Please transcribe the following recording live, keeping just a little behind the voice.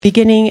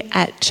beginning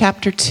at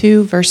chapter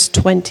 2, verse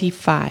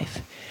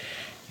 25.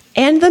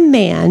 And the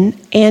man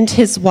and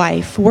his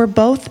wife were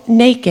both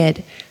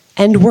naked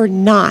and were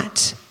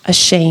not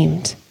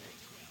ashamed.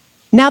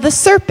 Now the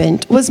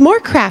serpent was more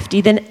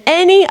crafty than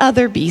any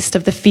other beast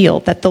of the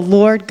field that the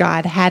Lord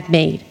God had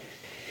made.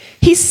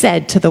 He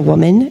said to the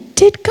woman,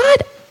 "Did God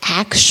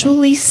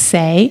actually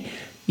say,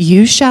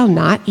 'You shall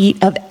not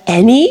eat of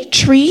any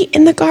tree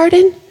in the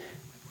garden'?"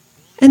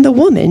 And the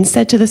woman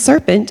said to the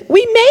serpent,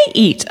 "We may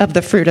eat of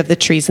the fruit of the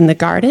trees in the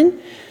garden.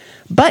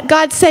 But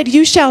God said,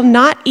 'You shall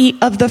not eat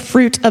of the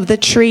fruit of the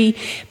tree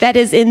that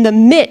is in the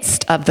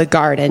midst of the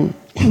garden.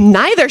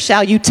 Neither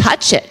shall you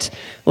touch it,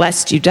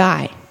 lest you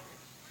die.'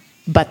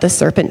 But the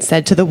serpent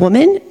said to the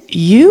woman,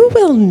 'You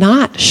will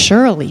not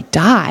surely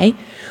die.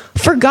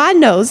 For God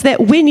knows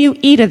that when you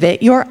eat of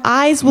it, your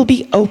eyes will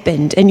be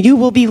opened, and you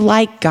will be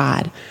like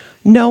God,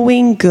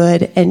 knowing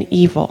good and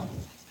evil.'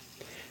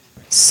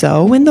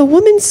 So when the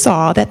woman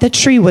saw that the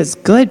tree was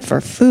good for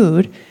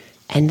food,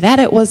 and that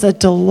it was a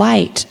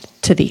delight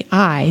to the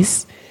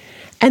eyes,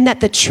 and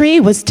that the tree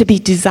was to be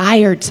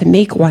desired to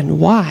make one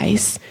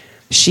wise,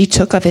 she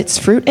took of its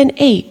fruit and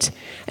ate.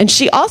 And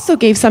she also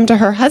gave some to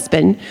her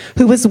husband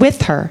who was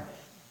with her,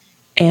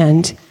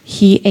 and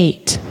he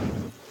ate.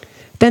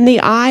 Then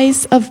the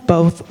eyes of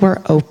both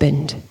were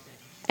opened,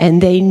 and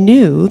they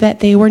knew that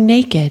they were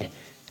naked.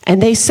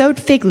 And they sewed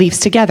fig leaves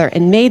together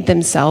and made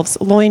themselves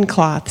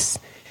loincloths.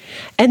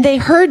 And they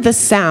heard the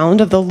sound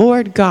of the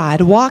Lord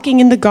God walking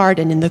in the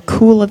garden in the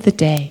cool of the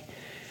day.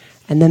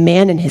 And the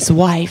man and his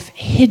wife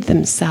hid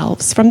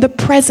themselves from the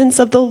presence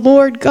of the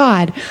Lord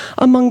God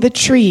among the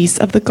trees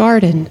of the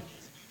garden.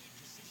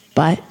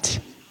 But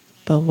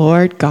the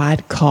Lord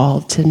God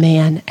called to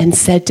man and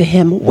said to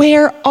him,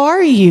 "Where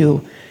are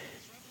you?"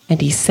 And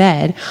he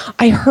said,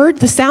 "I heard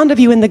the sound of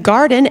you in the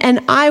garden, and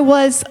I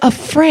was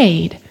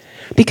afraid,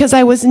 because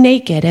I was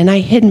naked and I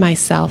hid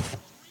myself."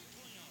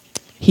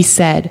 He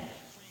said,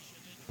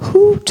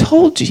 "Who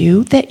told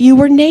you that you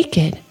were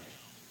naked?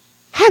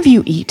 Have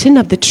you eaten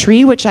of the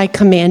tree which I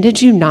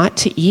commanded you not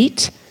to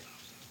eat?"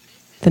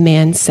 The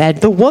man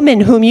said, "The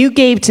woman whom you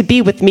gave to be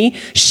with me,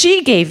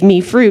 she gave me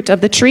fruit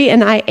of the tree,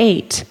 and I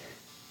ate."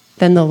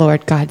 Then the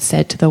Lord God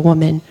said to the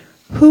woman,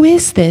 "Who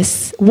is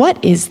this? What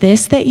is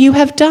this that you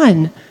have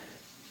done?"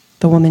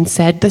 The woman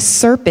said, "The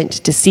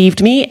serpent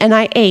deceived me, and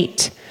I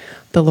ate."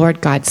 The Lord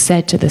God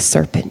said to the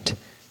serpent,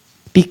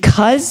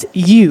 "Because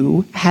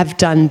you have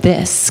done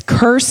this,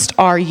 cursed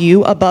are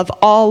you above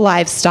all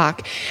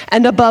livestock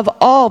and above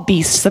all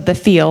beasts of the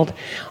field.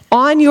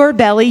 On your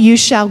belly you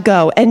shall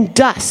go, and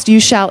dust you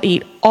shall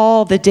eat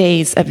all the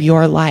days of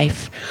your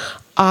life.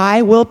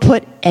 I will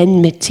put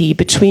enmity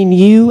between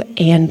you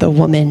and the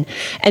woman,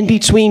 and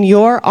between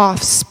your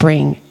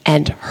offspring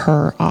and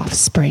her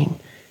offspring.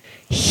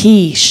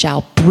 He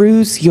shall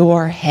bruise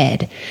your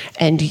head,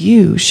 and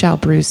you shall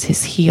bruise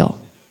his heel."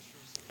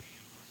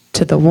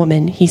 To the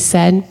woman he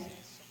said,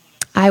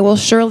 "I will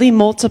surely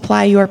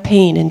multiply your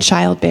pain in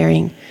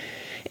childbearing.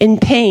 In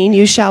pain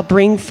you shall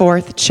bring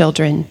forth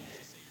children.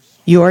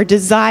 Your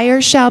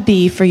desire shall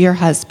be for your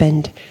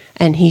husband,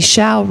 and he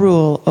shall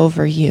rule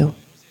over you."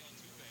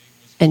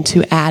 And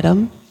to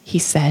Adam he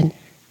said,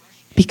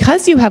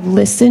 "Because you have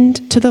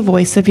listened to the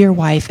voice of your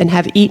wife and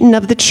have eaten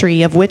of the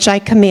tree of which I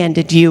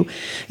commanded you,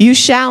 you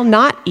shall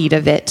not eat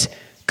of it.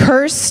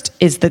 Cursed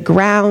is the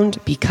ground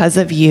because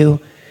of you.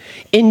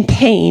 In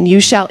pain you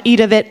shall eat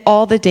of it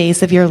all the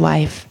days of your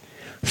life.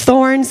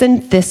 Thorns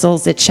and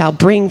thistles it shall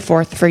bring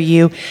forth for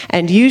you,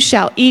 and you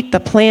shall eat the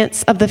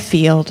plants of the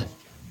field.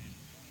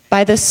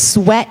 By the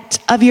sweat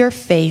of your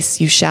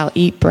face you shall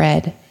eat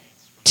bread,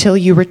 till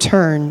you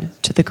return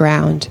to the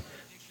ground.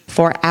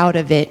 For out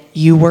of it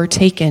you were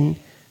taken,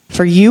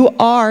 for you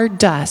are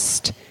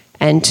dust,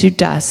 and to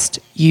dust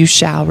you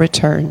shall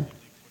return."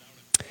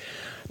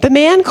 The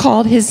man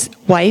called his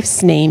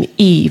wife's name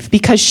Eve,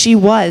 because she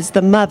was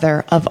the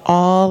mother of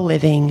all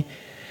living.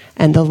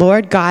 And the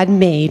Lord God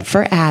made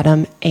for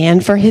Adam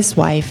and for his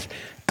wife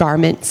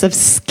garments of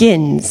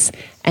skins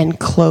and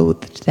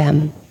clothed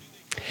them.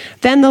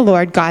 Then the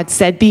Lord God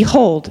said,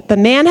 "Behold, the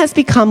man has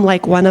become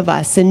like one of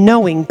us in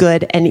knowing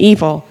good and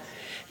evil.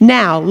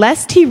 Now,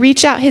 lest he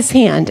reach out his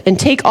hand and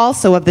take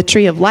also of the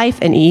tree of life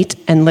and eat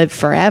and live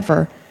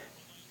forever."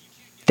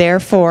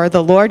 Therefore,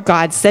 the Lord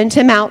God sent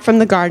him out from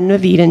the Garden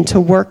of Eden to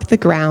work the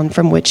ground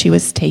from which he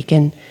was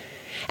taken.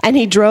 And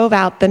he drove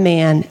out the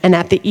man, and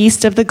at the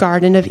east of the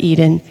Garden of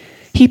Eden,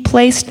 he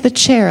placed the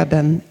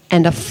cherubim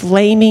and a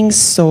flaming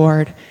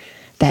sword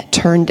that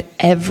turned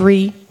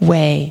every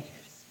way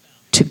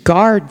to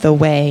guard the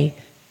way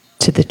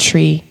to the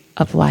tree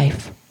of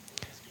life.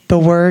 The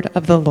word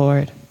of the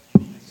Lord.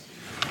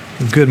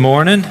 Good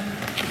morning.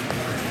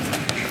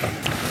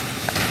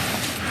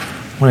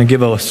 I want to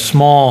give a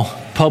small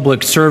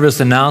public service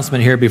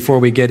announcement here before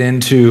we get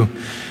into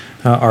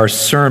our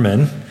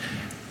sermon.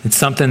 It's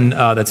something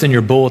that's in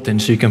your bulletin,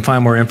 so you can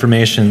find more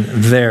information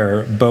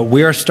there. But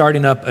we are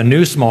starting up a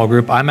new small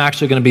group. I'm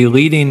actually going to be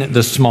leading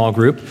the small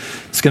group.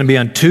 It's going to be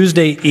on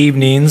Tuesday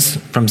evenings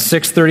from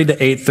 6:30 to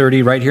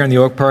 8:30 right here in the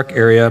Oak Park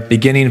area,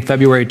 beginning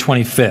February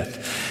 25th.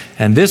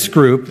 And this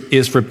group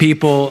is for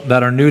people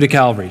that are new to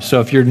Calvary.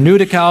 So if you're new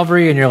to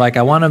Calvary and you're like,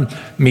 I want to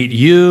meet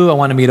you, I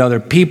want to meet other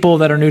people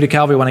that are new to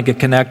Calvary, I want to get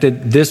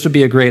connected, this would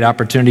be a great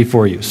opportunity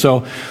for you.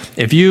 So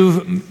if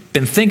you've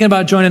been thinking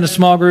about joining a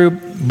small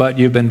group, but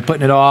you've been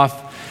putting it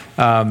off,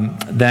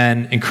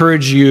 then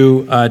encourage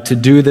you to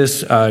do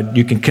this.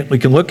 You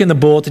can look in the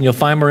bulletin. You'll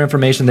find more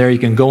information there. You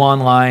can go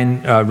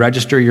online,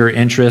 register your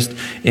interest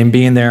in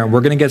being there.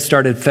 We're going to get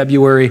started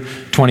February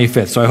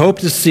 25th. So I hope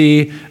to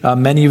see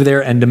many of you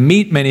there and to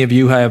meet many of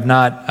you who I have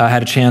not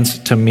had a chance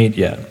to meet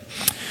yet.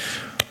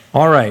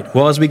 All right.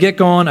 Well, as we get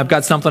going, I've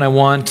got something I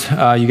want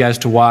you guys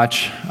to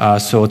watch.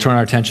 So we'll turn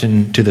our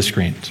attention to the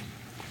screens.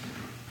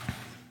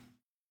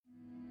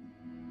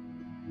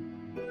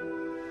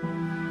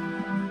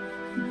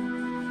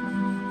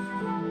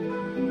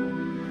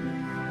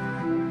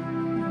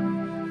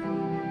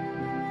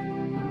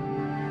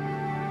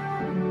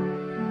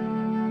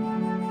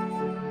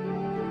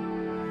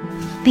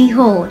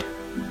 Behold,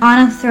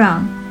 on a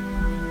throne,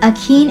 a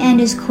king and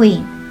his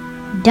queen,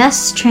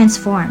 dust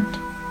transformed,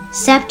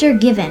 scepter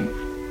given,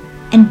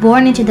 and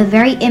born into the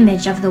very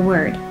image of the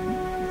Word,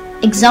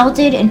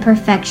 exalted in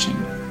perfection,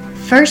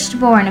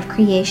 firstborn of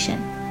creation,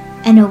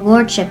 and a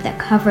lordship that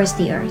covers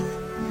the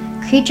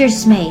earth.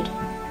 Creatures made,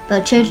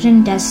 but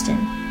children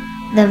destined.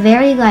 The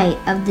very light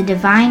of the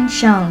divine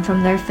shone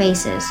from their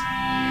faces.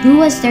 Who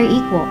was their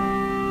equal?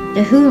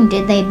 To whom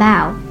did they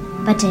bow?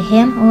 But to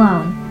him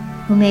alone,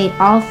 who made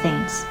all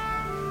things.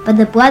 But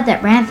the blood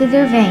that ran through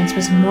their veins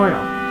was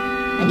mortal,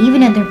 and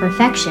even in their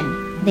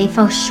perfection, they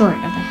fell short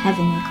of the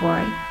heavenly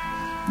glory,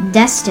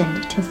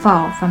 destined to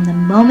fall from the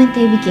moment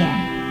they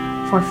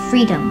began, for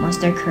freedom was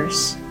their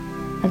curse,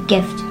 a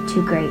gift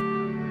too great.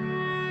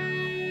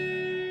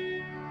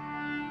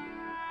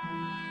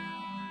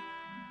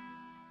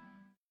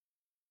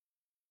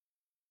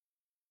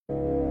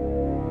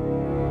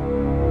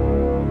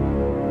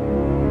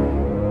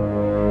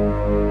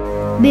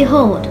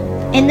 Behold,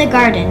 in the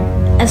garden,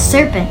 a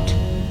serpent,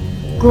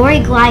 glory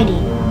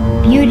gliding,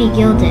 beauty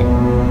gilded,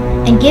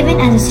 and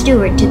given as a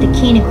steward to the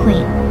king and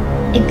queen,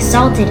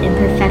 exalted in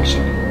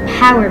perfection,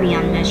 power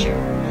beyond measure,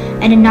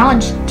 and a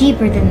knowledge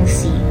deeper than the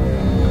sea.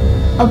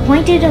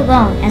 Appointed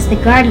alone as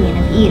the guardian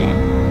of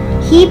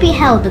Eden, he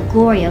beheld the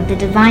glory of the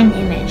divine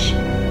image.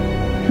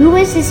 Who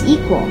was his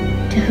equal?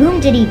 To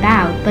whom did he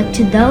bow but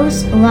to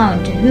those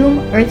alone to whom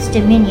earth's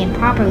dominion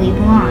properly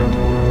belonged?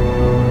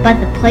 But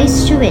the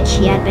place to which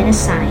he had been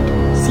assigned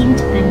seemed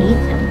beneath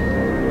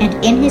him,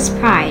 and in his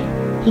pride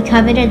he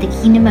coveted the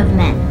kingdom of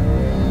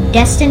men,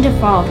 destined to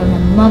fall from the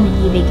moment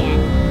he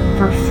began,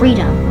 for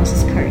freedom was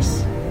his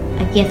curse,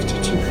 a gift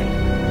too great.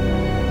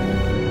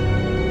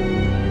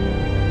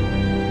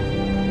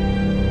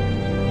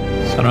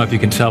 So I don't know if you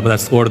can tell, but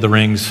that's Lord of the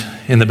Rings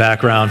in the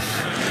background.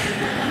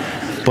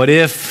 But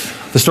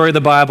if the story of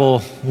the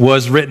Bible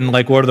was written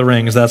like Lord of the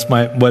Rings, that's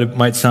what it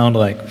might sound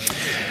like.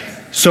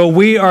 So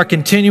we are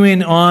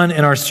continuing on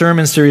in our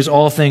sermon series,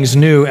 All Things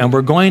New, and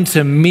we're going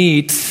to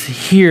meet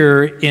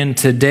here in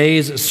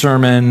today's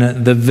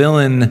sermon, the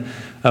villain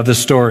of the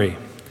story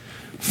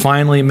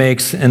finally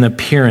makes an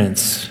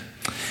appearance.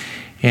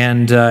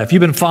 And if you've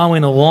been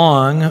following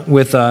along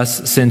with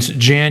us since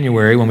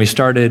January, when we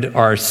started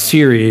our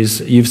series,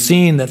 you've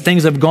seen that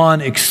things have gone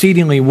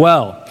exceedingly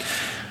well.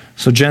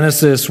 So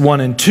Genesis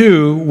 1 and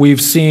 2, we've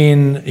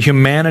seen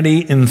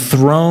humanity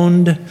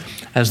enthroned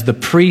as the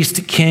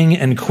priest, king,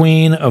 and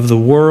queen of the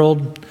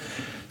world,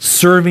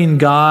 serving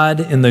God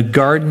in the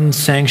garden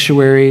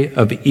sanctuary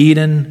of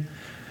Eden,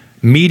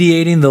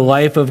 mediating the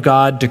life of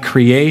God to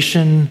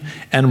creation,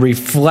 and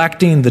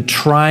reflecting the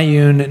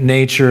triune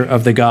nature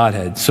of the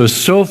Godhead.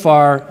 So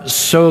far,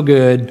 so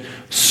good,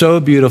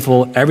 so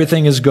beautiful.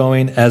 Everything is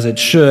going as it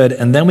should.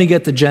 And then we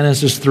get to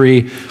Genesis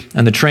 3,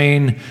 and the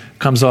train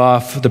comes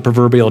off the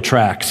proverbial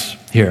tracks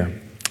here.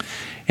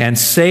 And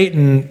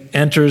Satan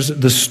enters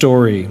the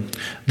story.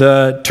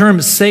 The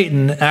term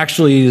Satan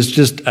actually is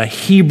just a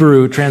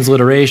Hebrew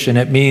transliteration.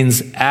 It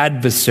means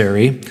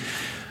adversary.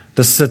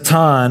 The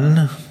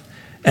Satan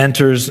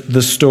enters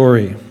the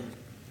story.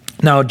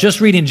 Now,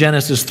 just reading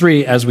Genesis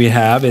 3 as we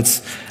have,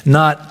 it's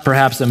not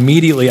perhaps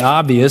immediately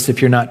obvious,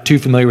 if you're not too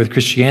familiar with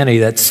Christianity,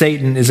 that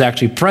Satan is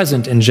actually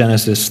present in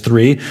Genesis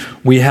 3.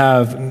 We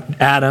have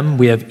Adam,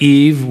 we have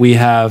Eve, we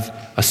have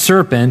a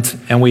serpent,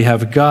 and we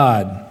have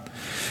God.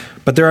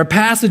 But there are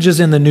passages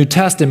in the New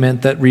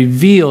Testament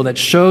that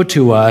show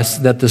to us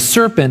that the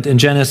serpent in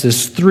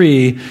Genesis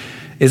 3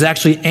 is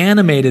actually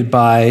animated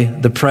by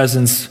the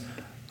presence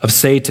of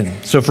Satan.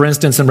 So for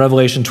instance, in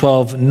Revelation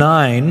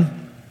 12:9,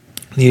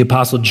 the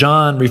Apostle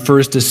John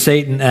refers to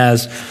Satan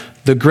as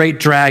the great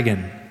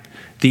dragon,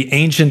 the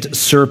ancient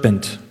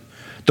serpent,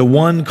 the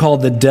one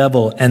called the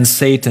devil and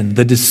Satan,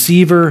 the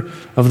deceiver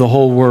of the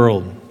whole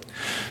world.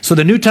 So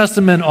the New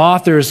Testament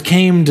authors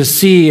came to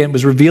see, and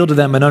was revealed to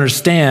them and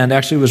understand,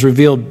 actually it was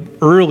revealed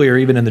earlier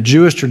even in the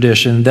Jewish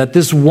tradition, that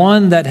this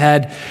one that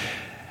had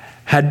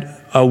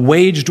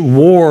waged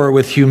war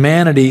with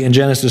humanity in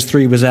Genesis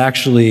 3 was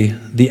actually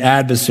the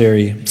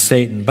adversary,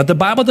 Satan. But the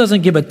Bible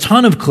doesn't give a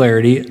ton of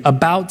clarity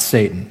about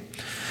Satan.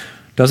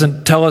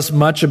 Doesn't tell us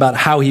much about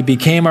how he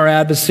became our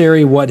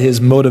adversary, what his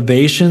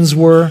motivations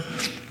were,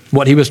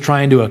 what he was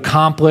trying to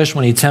accomplish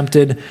when he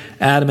tempted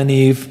Adam and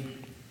Eve.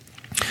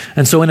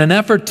 And so in an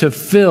effort to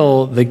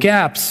fill the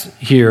gaps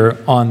here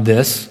on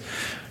this,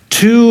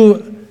 two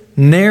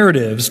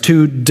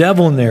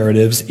devil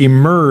narratives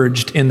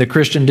emerged in the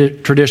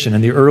Christian tradition,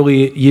 in the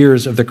early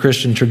years of the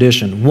Christian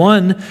tradition.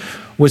 One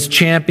was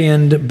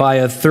championed by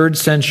a 3rd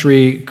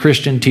century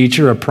Christian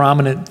teacher, a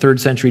prominent 3rd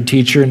century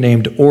teacher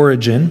named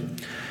Origen,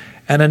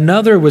 and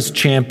another was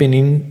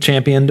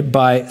championed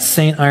by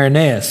St.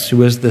 Irenaeus, who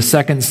was the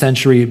 2nd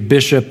century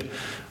bishop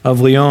of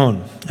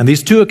Lyon. And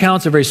these two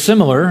accounts are very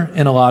similar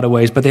in a lot of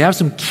ways, but they have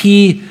some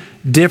key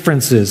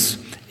differences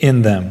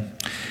in them.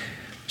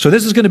 So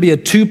this is going to be a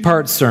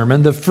 2-part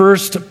sermon. The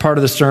first part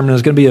of the sermon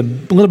is going to be a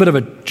little bit of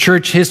a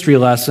church history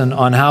lesson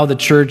on how the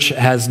church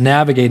has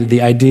navigated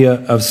the idea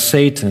of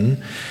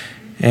Satan.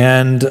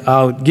 And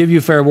I'll give you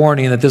fair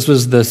warning that this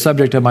was the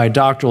subject of my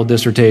doctoral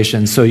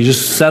dissertation, so you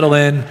just settle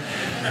in.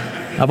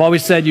 I've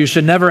always said you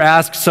should never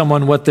ask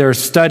someone what they're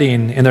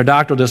studying in their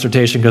doctoral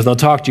dissertation because they'll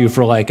talk to you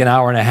for like an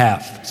hour and a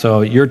half.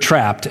 So you're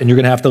trapped, and you're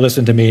going to have to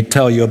listen to me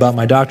tell you about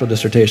my doctoral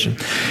dissertation.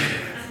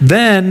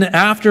 Then,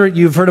 after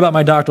you've heard about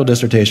my doctoral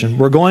dissertation,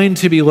 we're going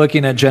to be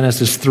looking at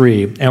Genesis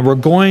 3, and we're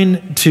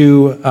going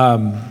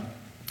to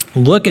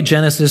look at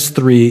Genesis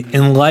 3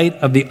 in light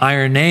of the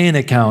Irenaean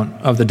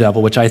account of the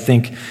devil, which I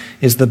think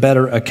is the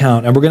better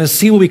account. And we're going to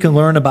see what we can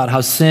learn about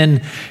how sin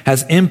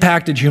has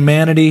impacted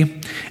humanity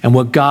and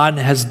what God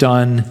has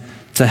done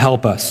to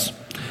help us.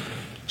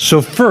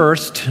 So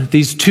first,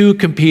 these two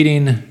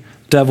competing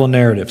devil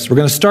narratives. We're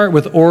going to start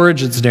with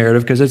Origen's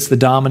narrative because it's the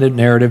dominant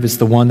narrative. It's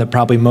the one that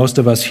probably most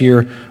of us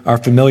here are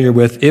familiar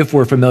with, if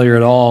we're familiar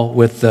at all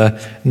with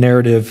the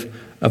narrative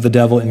of the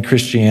devil in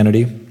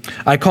Christianity.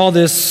 I call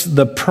this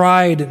the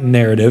pride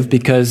narrative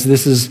because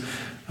this is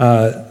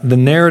the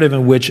narrative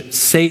in which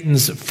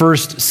Satan's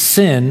first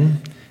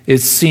sin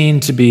is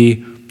seen to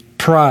be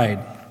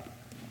pride.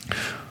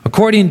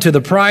 According to the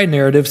pride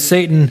narrative,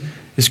 Satan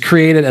is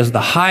created as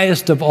the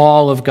highest of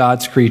all of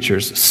God's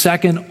creatures,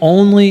 second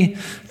only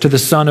to the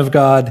Son of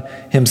God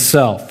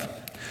himself.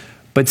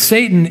 But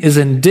Satan is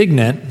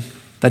indignant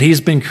that he's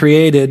been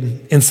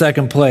created in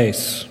second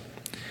place.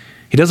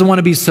 He doesn't want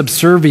to be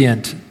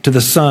subservient to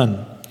the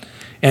Son.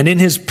 And in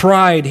his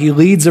pride, he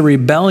leads a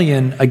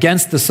rebellion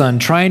against the Son,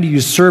 trying to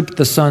usurp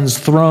the Son's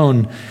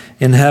throne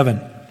in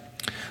heaven.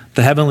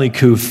 The heavenly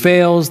coup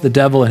fails. The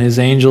devil and his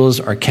angels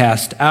are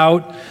cast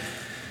out.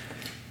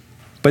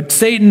 But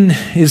Satan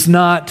is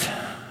not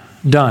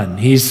done.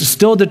 He's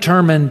still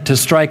determined to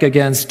strike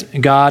against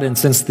God, and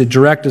since the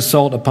direct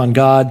assault upon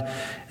God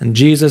and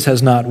Jesus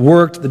has not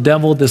worked, the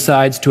devil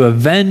decides to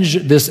avenge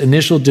this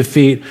initial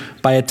defeat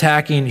by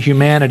attacking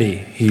humanity.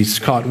 He's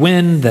caught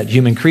wind that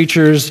human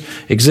creatures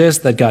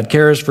exist, that God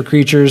cares for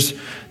creatures,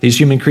 these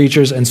human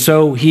creatures, and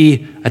so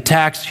he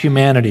attacks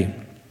humanity.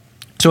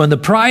 So in the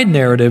pride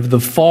narrative,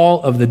 the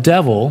fall of the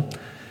devil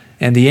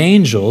and the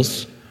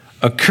angels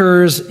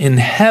occurs in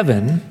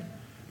heaven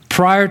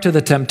prior to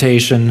the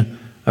temptation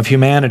of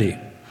humanity.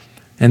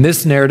 In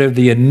this narrative,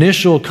 the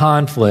initial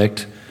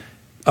conflict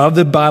of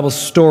the Bible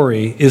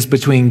story is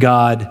between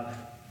God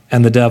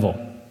and the devil.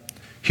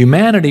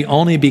 Humanity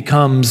only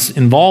becomes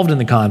involved in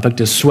the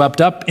conflict, is swept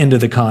up into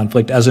the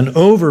conflict as an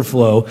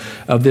overflow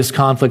of this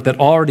conflict that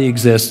already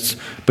exists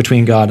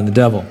between God and the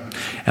devil.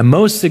 And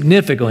most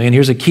significantly, and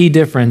here's a key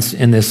difference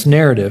in this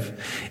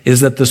narrative, is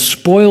that the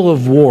spoil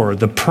of war,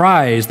 the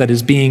prize that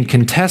is being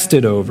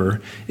contested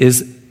over,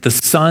 is the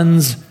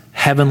Son's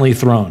heavenly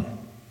throne.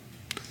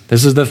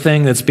 This is the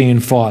thing that's being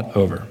fought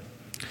over.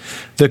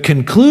 The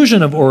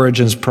conclusion of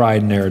Origen's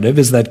pride narrative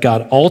is that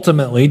God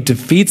ultimately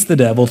defeats the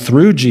devil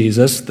through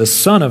Jesus, the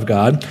Son of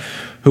God,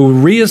 who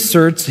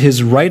reasserts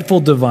his rightful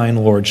divine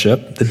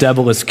lordship. The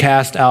devil is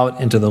cast out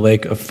into the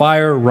lake of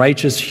fire.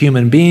 Righteous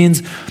human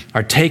beings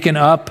are taken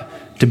up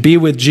to be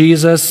with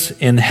Jesus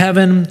in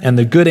heaven and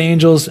the good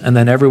angels, and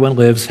then everyone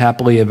lives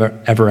happily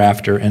ever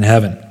after in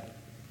heaven. All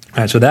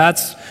right, so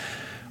that's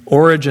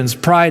Origen's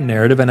pride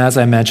narrative, and as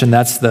I mentioned,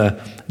 that's the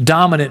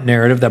dominant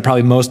narrative that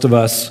probably most of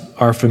us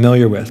are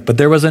familiar with. But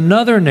there was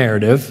another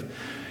narrative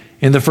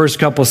in the first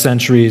couple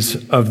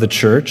centuries of the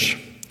church,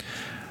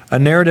 a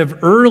narrative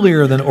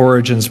earlier than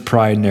Origen's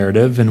pride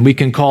narrative, and we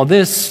can call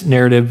this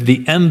narrative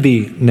the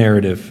envy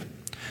narrative.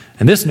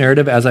 And this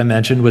narrative, as I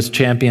mentioned, was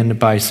championed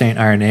by St.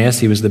 Irenaeus.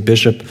 He was the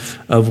bishop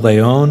of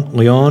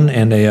Lyon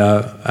and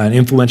an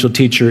influential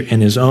teacher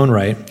in his own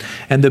right.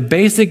 And the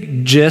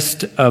basic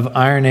gist of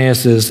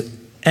Irenaeus's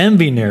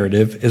envy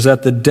narrative is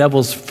that the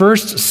devil's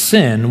first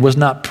sin was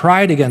not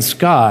pride against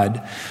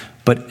God,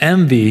 but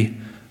envy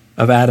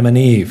of Adam and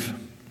Eve.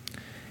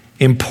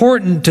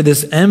 Important to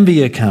this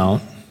envy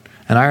account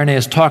And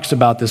Irenaeus talks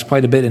about this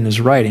quite a bit in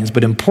his writings,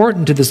 but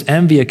important to this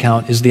envy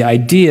account is the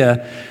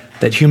idea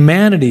that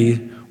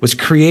humanity was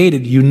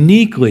created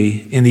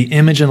uniquely in the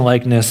image and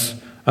likeness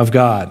of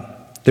God.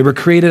 They were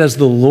created as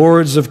the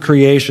lords of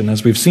creation,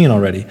 as we've seen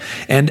already.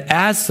 And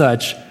as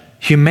such,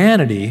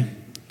 humanity,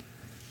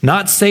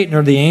 not Satan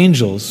or the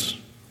angels,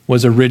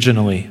 was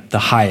originally the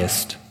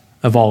highest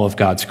of all of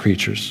God's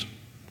creatures.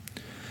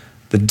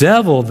 The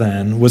devil,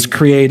 then, was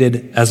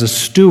created as a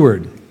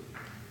steward,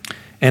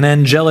 an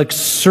angelic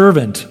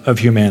servant of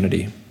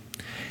humanity.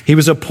 He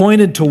was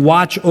appointed to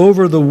watch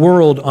over the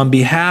world on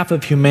behalf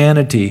of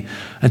humanity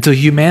until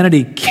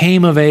humanity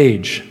came of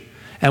age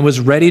and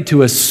was ready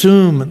to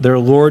assume their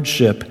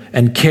lordship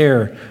and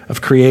care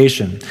of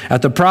creation.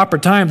 At the proper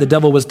time, the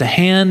devil was to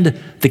hand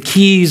the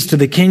keys to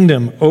the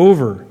kingdom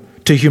over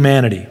to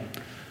humanity.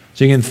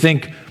 So you can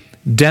think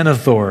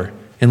Denethor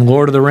in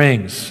Lord of the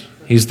Rings.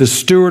 He's the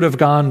steward of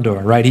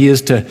Gondor, right? He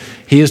is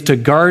to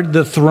guard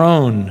the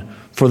throne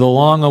for the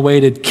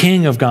long-awaited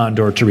king of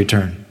Gondor to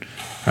return.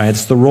 Right?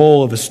 It's the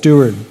role of a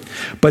steward.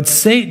 But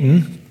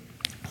Satan,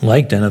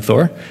 like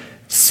Denethor,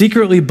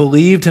 secretly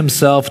believed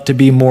himself to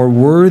be more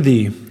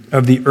worthy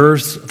of the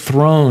earth's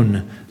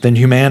throne than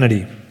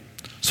humanity.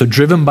 So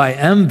driven by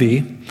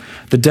envy,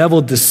 the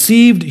devil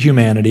deceived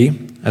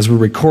humanity, as we're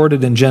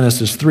recorded in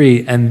Genesis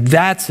 3, and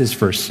that's his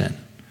first sin.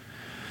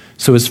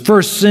 So his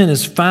first sin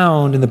is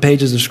found in the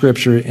pages of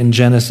Scripture in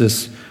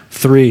Genesis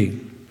 3.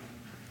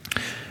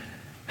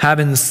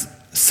 Having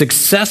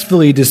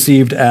successfully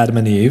deceived Adam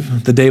and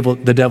Eve,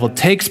 the devil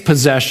takes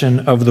possession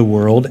of the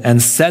world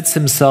and sets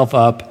himself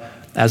up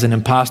as an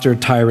imposter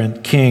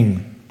tyrant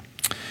king.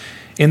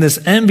 In this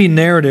envy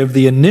narrative,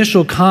 the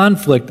initial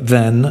conflict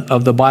then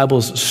of the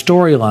Bible's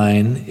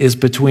storyline is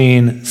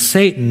between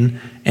Satan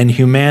and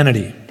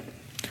humanity.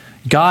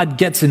 God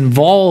gets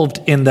involved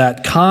in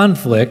that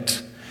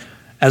conflict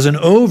as an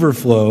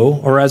overflow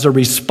or as a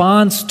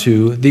response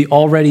to the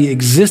already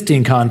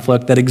existing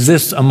conflict that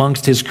exists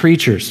amongst his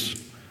creatures.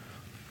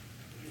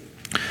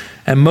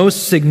 And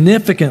most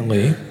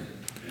significantly,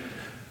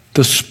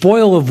 the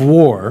spoil of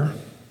war,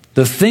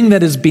 the thing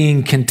that is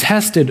being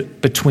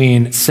contested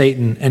between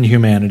Satan and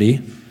humanity,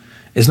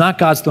 is not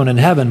God's throne in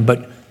heaven,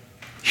 but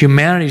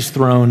humanity's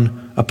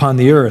throne upon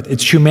the earth.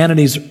 It's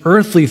humanity's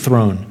earthly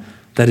throne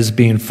that is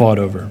being fought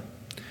over.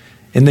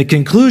 In the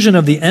conclusion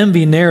of the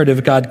envy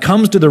narrative, God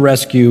comes to the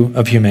rescue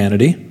of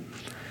humanity,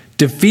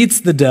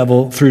 defeats the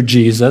devil through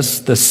Jesus,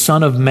 the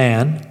Son of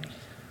Man,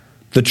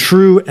 the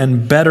true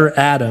and better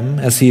Adam,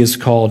 as he is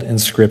called in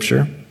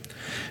Scripture.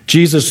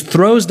 Jesus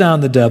throws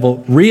down the devil,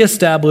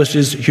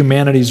 reestablishes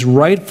humanity's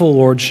rightful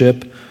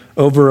lordship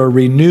over a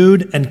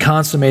renewed and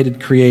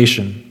consummated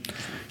creation.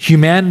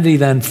 Humanity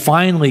then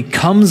finally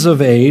comes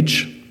of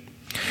age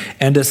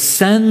and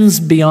ascends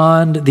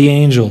beyond the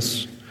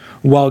angels,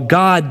 while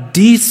God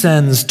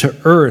descends to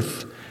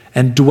earth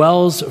and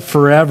dwells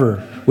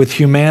forever with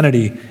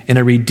humanity in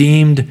a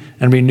redeemed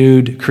and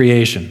renewed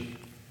creation.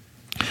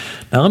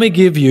 Now let me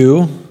give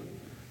you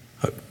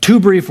two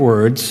brief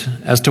words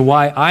as to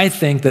why I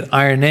think that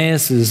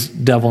Irenaeus'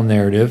 devil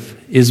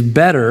narrative is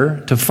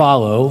better to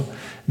follow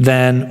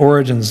than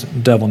Origen's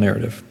devil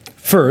narrative.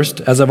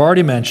 First, as I've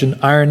already mentioned,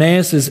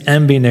 Irenaeus'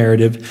 envy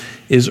narrative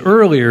is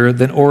earlier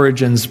than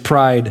Origen's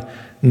pride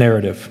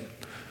narrative.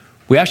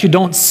 We actually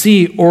don't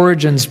see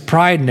Origen's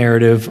pride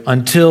narrative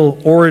until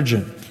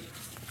Origen.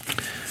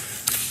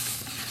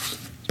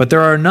 But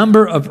there are a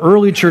number of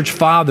early church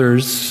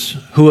fathers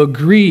who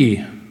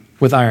agree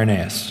with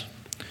Irenaeus.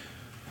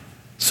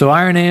 So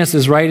Irenaeus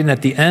is writing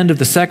at the end of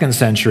the 2nd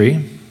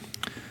century.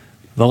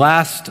 The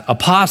last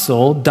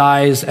apostle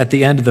dies at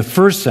the end of the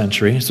 1st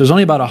century. So there's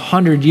only about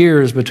 100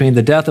 years between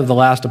the death of the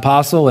last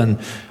apostle and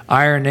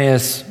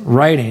Irenaeus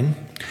writing.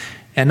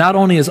 And not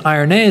only is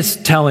Irenaeus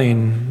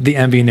telling the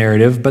envy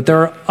narrative, but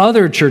there are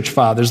other church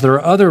fathers, there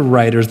are other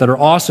writers that are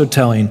also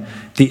telling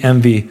the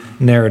envy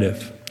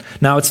narrative.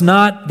 Now, it's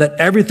not that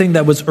everything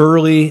that was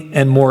early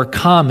and more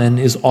common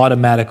is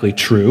automatically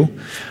true,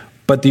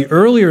 but the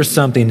earlier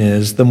something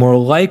is, the more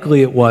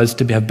likely it was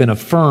to have been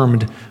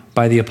affirmed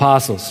by the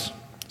apostles.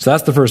 So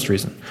that's the first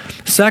reason.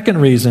 Second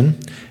reason,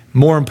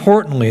 more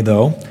importantly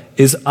though,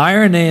 is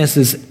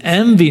Irenaeus'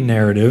 envy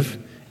narrative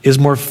is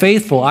more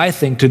faithful, I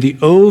think, to the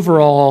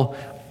overall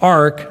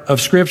arc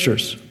of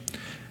Scriptures.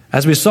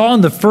 As we saw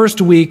in the first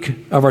week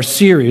of our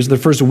series, the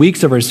first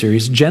weeks of our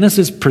series,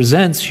 Genesis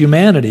presents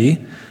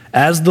humanity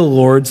as the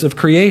lords of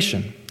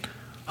creation,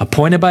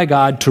 appointed by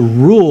God to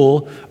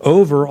rule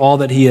over all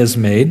that he has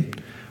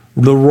made,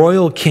 the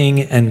royal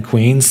king and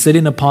queen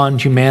sitting upon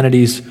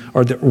humanity's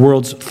or the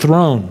world's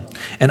throne.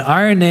 And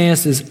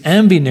Irenaeus'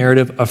 envy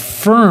narrative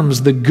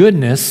affirms the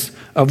goodness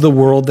of the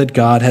world that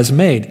God has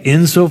made,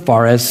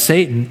 insofar as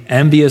Satan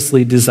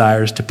enviously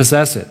desires to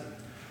possess it.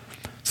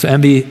 So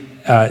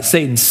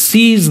Satan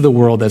sees the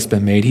world that's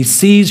been made. He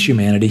sees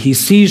humanity. He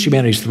sees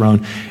humanity's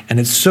throne,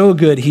 and it's so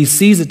good, he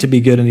sees it to be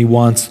good, and he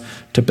wants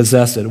to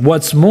possess it.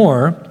 What's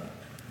more,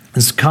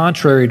 is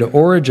contrary to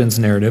Origen's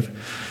narrative,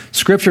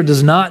 Scripture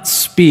does not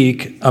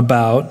speak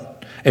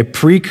about a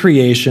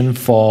pre-creation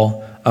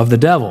fall of the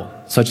devil.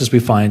 such as we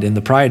find in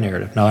the pride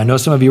narrative. Now, I know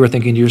some of you are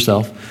thinking to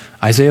yourself,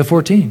 Isaiah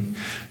 14.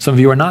 Some of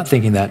you are not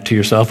thinking that to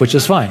yourself, which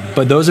is fine.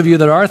 But those of you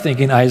that are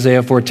thinking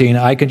Isaiah 14,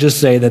 I can just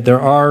say that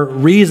there are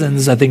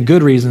reasons, I think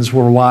good reasons,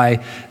 for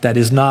why that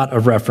is not a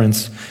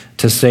reference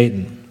to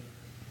Satan.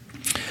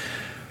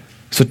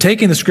 So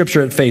taking the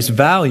scripture at face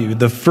value,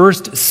 the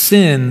first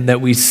sin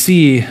that we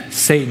see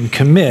Satan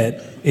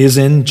commit is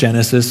in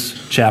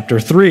Genesis chapter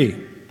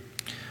 3.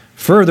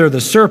 Further, the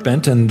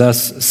serpent, and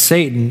thus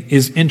Satan,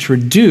 is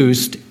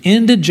introduced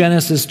into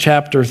Genesis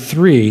chapter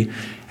 3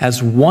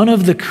 as one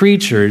of the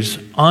creatures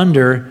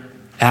under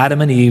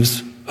Adam and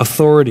Eve's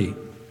authority,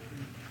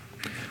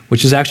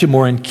 which is actually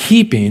more in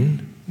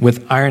keeping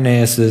with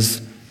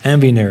Irenaeus'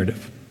 envy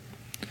narrative.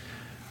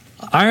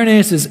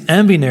 Irenaeus'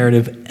 envy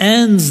narrative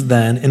ends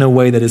then in a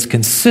way that is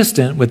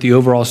consistent with the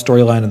overall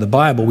storyline of the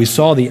Bible. We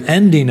saw the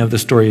ending of the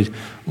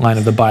storyline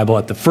of the Bible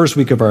at the first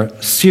week of our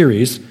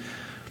series.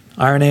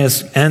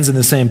 Irenaeus ends in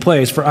the same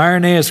place. For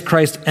Irenaeus,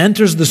 Christ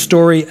enters the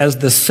story as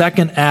the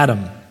second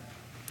Adam.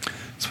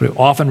 So he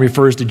often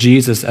refers to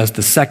Jesus as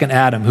the second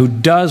Adam, who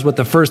does what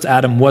the first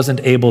Adam wasn't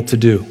able to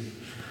do.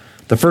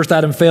 The first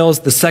Adam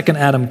fails, the second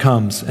Adam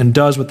comes and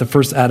does what the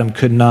first Adam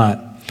could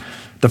not.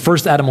 The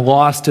first Adam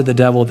lost to the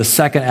devil. The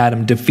second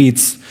Adam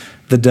defeats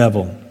the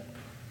devil.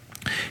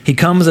 He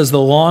comes as the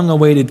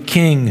long-awaited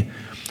king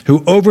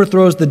who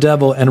overthrows the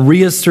devil and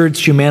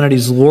reasserts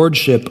humanity's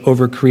lordship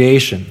over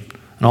creation.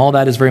 And all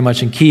that is very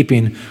much in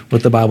keeping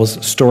with the Bible's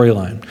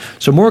storyline.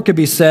 So more could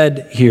be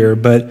said here,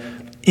 but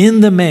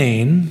in the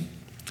main,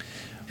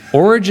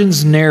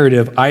 Origen's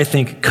narrative, I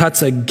think,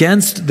 cuts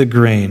against the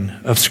grain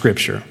of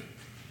Scripture,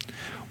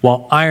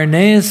 while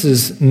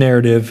Irenaeus'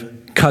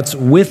 narrative cuts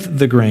with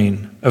the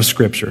grain of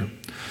Scripture.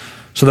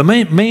 So the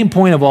main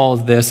point of all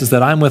of this is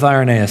that I'm with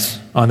Irenaeus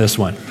on this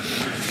one.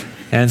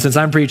 And since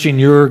I'm preaching,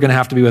 you're going to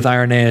have to be with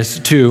Irenaeus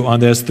too on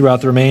this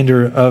throughout the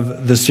remainder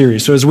of the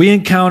series. So as we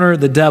encounter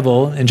the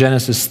devil in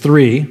Genesis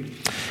 3,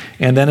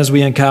 and then as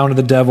we encounter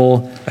the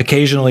devil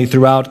occasionally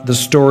throughout the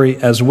story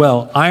as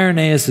well,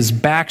 Irenaeus'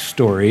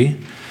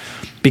 backstory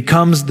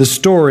becomes the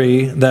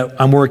story that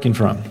I'm working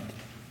from.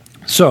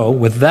 So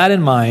with that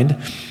in mind,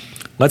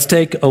 let's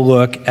take a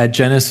look at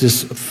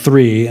Genesis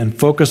 3 and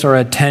focus our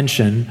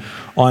attention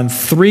on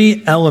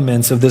three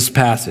elements of this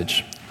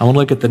passage. I want to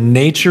look at the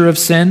nature of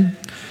sin,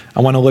 I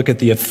want to look at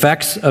the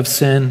effects of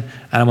sin,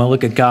 and I want to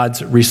look at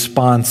God's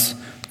response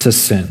to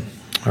sin.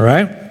 All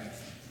right?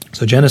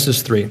 So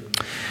Genesis 3.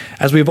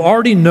 As we've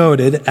already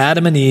noted,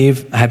 Adam and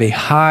Eve have a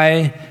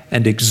high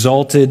and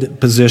exalted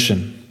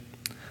position.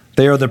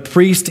 They are the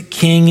priest,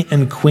 king,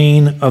 and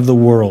queen of the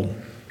world.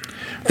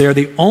 They are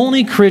the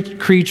only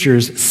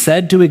creatures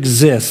said to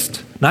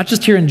exist, not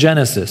just here in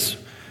Genesis,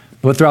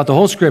 but throughout the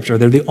whole Scripture.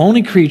 They're the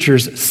only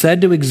creatures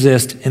said to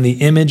exist in the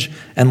image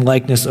and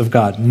likeness of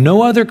God.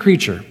 No other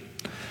creature,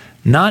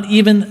 not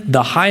even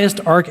the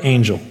highest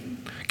archangel,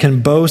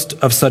 can boast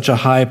of such a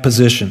high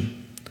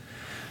position.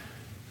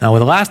 Now,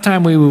 the last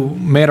time we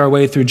made our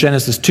way through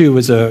Genesis 2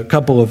 was a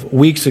couple of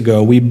weeks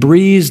ago. We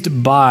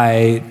breezed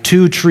by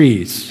two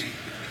trees.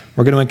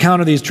 We're going to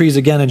encounter these trees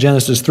again in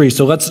Genesis 3.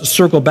 So let's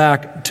circle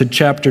back to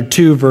chapter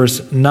 2,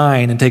 verse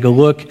 9, and take a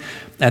look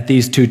at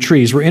these two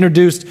trees. We're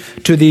introduced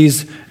to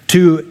these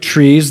two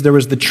trees. There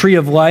was the tree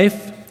of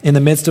life in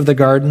the midst of the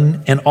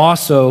garden, and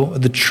also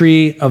the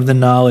tree of the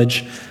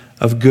knowledge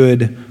of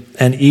good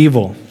and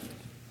evil.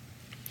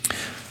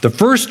 The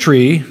first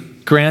tree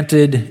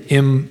granted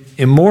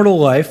immortal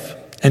life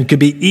and could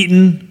be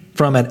eaten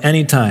from at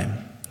any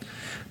time.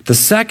 The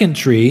second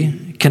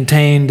tree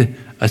contained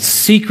a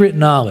secret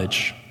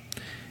knowledge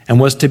and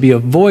was to be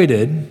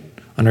avoided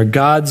under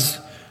God's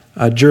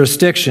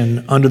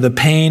jurisdiction under the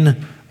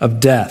pain of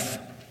death.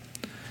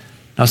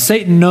 Now,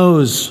 Satan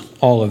knows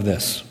all of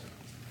this.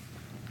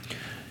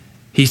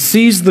 He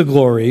sees the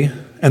glory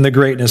and the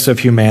greatness of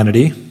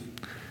humanity.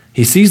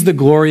 He sees the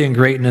glory and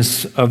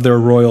greatness of their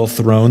royal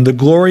throne, the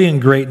glory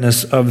and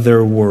greatness of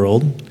their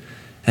world,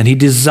 and he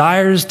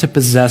desires to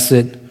possess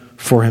it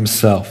for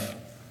himself.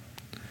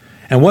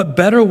 And what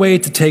better way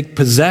to take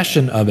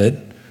possession of it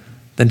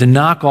than to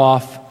knock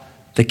off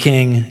the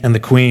king and the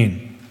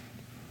queen?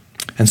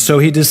 And so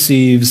he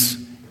deceives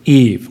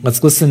Eve.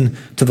 Let's listen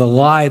to the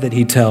lie that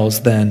he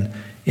tells then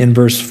in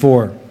verse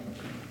 4.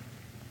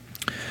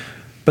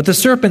 But the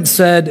serpent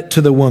said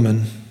to the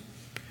woman,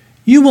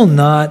 "You will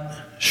not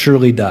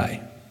surely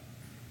die.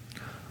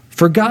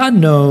 For God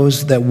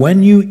knows that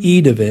when you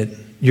eat of it,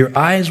 your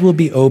eyes will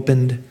be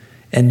opened,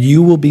 and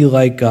you will be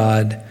like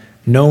God,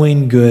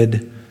 knowing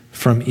good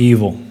from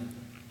evil."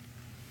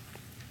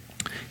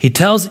 He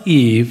tells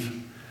Eve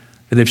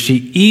that if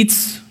she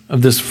eats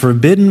of this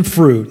forbidden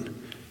fruit,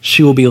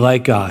 she will be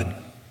like God.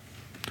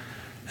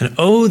 And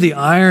oh, the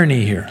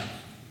irony here.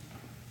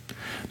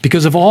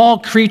 Because of all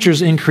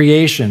creatures in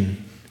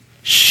creation,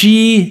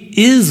 she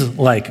is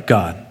like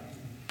God.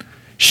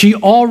 She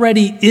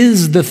already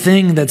is the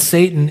thing that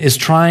Satan is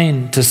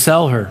trying to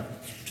sell her.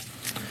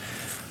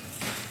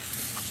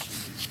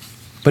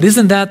 But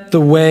isn't that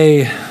the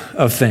way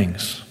of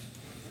things?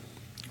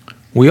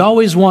 We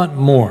always want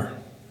more.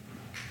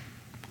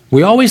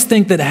 We always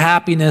think that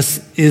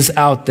happiness is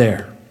out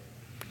there.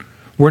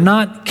 We're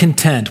not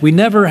content. We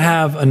never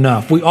have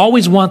enough. We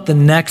always want the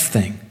next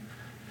thing,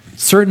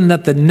 certain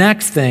that the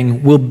next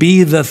thing will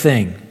be the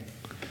thing.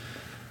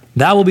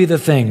 That will be the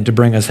thing to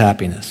bring us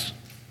happiness.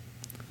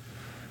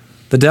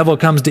 The devil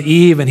comes to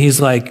Eve and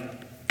he's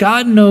like,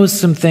 God knows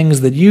some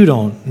things that you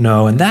don't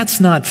know, and that's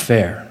not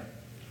fair.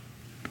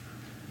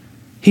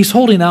 He's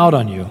holding out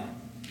on you.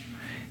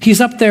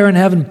 He's up there in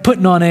heaven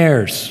putting on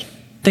airs,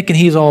 thinking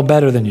he's all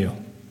better than you.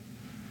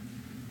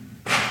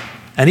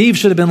 And Eve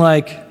should have been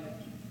like,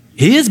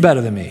 he is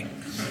better than me.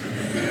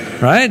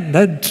 Right?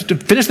 To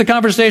finish the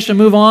conversation,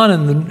 move on,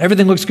 and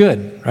everything looks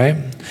good, right?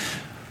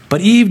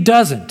 But Eve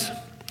doesn't.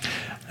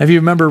 If you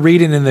remember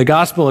reading in the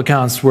gospel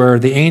accounts where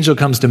the angel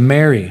comes to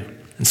Mary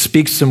and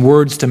speaks some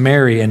words to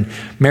Mary, and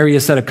Mary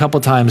is said a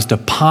couple times to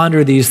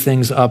ponder these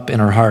things up in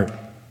her heart.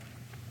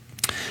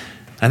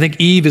 I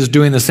think Eve is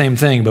doing the same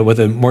thing, but with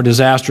a more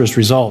disastrous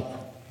result.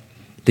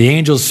 The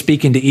angel's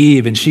speaking to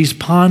Eve, and she's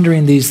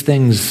pondering these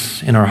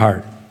things in her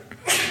heart.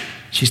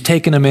 She's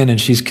taking them in and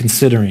she's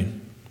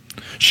considering.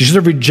 She should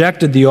have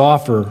rejected the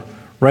offer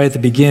right at the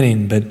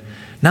beginning, but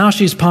now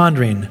she's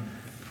pondering,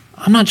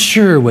 I'm not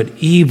sure what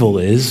evil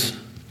is.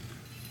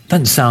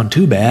 Doesn't sound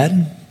too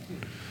bad.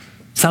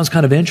 Sounds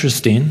kind of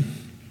interesting.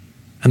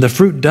 And the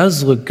fruit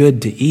does look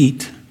good to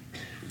eat.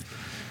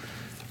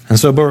 And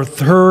so both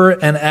her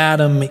and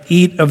Adam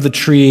eat of the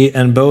tree,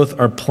 and both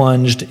are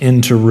plunged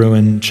into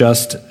ruin,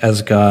 just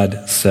as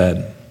God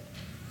said.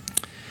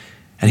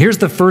 And here's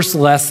the first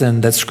lesson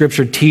that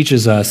Scripture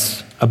teaches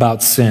us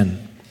about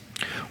sin.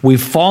 We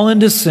fall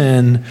into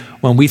sin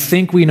when we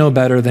think we know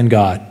better than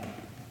God.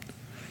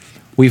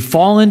 We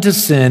fall into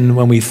sin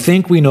when we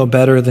think we know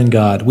better than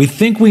God. We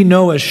think we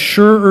know a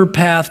surer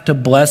path to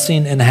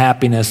blessing and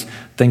happiness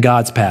than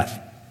God's path.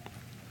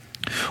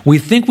 We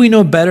think we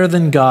know better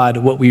than God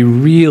what we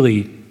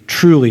really,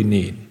 truly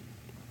need.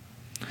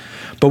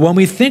 But when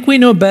we think we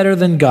know better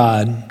than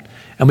God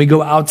and we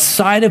go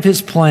outside of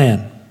His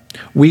plan,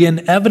 we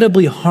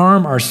inevitably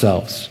harm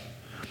ourselves.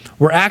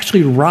 We're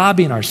actually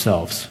robbing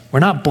ourselves. We're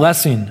not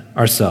blessing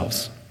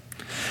ourselves.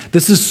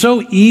 This is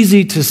so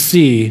easy to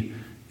see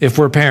if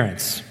we're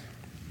parents.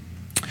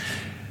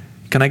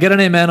 Can I get an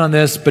amen on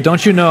this? But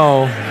don't you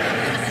know,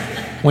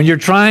 when you're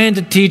trying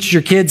to teach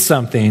your kids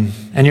something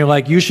and you're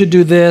like, you should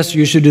do this,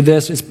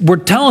 we're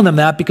telling them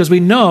that because we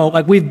know,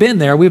 like we've been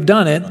there, we've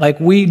done it, like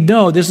we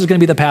know this is going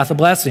to be the path of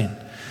blessing.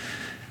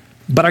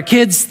 But our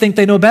kids think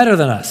they know better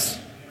than us,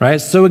 right?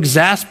 It's so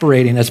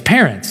exasperating as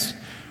parents,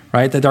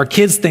 right? That our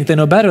kids think they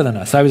know better than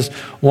us. I was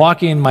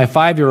walking my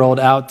 5-year-old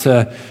out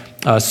to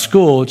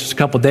school just a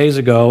couple days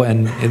ago,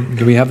 and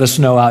we have the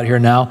snow out here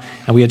now,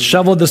 and we had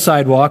shoveled the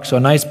sidewalk, so a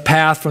nice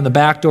path from the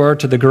back door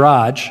to the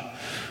garage,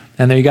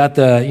 and then you got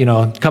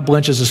a couple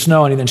inches of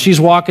snow, and she's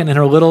walking in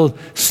her little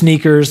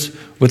sneakers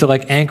with her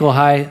like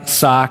ankle-high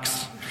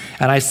socks,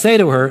 and I say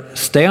to her,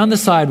 stay on the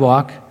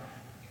sidewalk,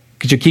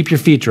 could you keep your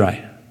feet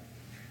dry?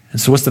 And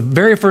so what's the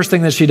very first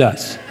thing that she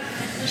does?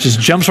 She just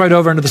jumps right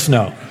over into the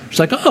snow. She's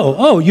like,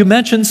 oh, you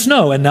mentioned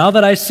snow, and now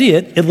that I see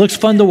it, it looks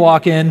fun to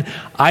walk in.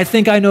 I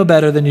think I know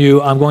better than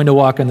you. I'm going to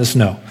walk in the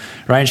snow,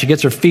 right? And she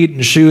gets her feet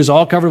and shoes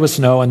all covered with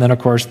snow, and then, of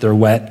course, they're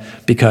wet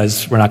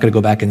because we're not going to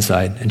go back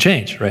inside and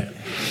change, right?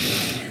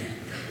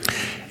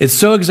 It's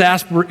so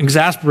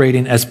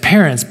exasperating as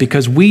parents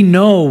because we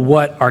know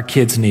what our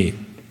kids need.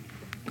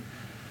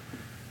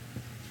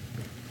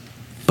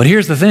 But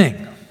here's the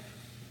thing.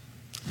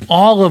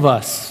 All of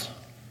us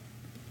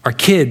are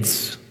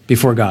kids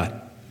before God.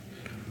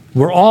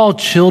 We're all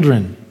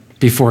children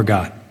before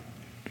God.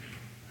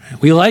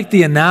 We like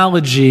the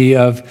analogy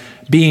of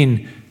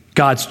being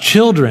God's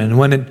children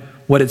when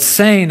what it's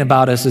saying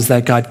about us is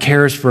that God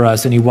cares for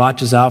us and He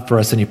watches out for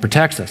us and He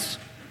protects us.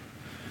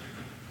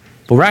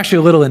 But we're actually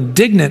a little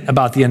indignant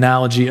about the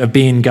analogy of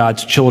being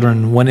God's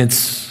children when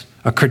it's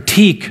a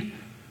critique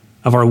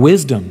of our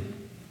wisdom,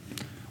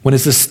 when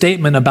it's a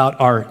statement about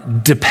our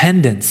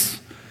dependence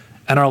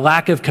and our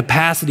lack of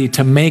capacity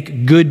to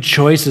make good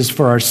choices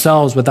for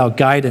ourselves without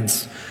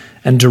guidance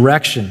and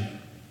direction.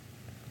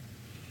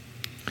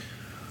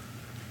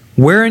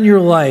 Where in your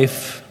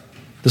life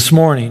this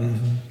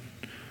morning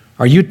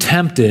are you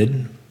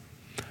tempted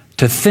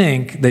to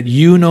think that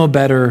you know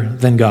better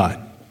than God?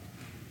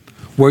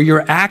 Where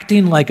you're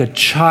acting like a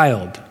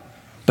child,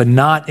 but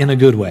not in a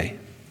good way?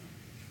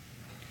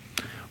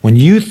 When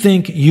you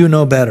think you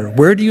know better,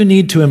 where do you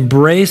need to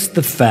embrace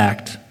the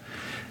fact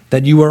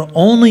that you are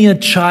only a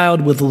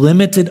child with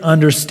limited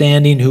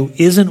understanding who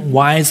isn't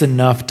wise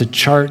enough to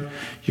chart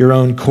your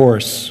own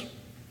course?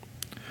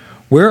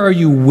 Where are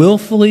you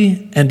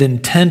willfully and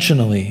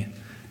intentionally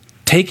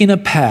taking a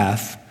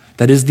path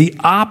that is the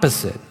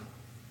opposite,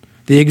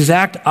 the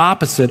exact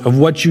opposite of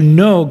what you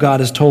know God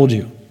has told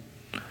you?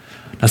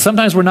 Now,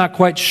 sometimes we're not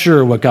quite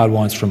sure what God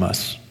wants from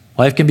us.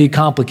 Life can be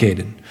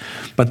complicated.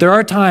 But there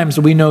are times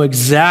that we know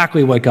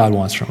exactly what God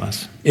wants from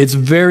us. It's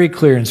very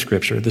clear in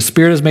Scripture. The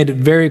Spirit has made it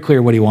very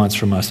clear what He wants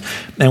from us.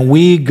 And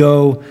we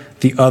go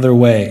the other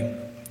way.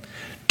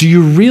 Do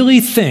you really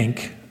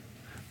think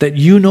that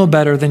you know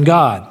better than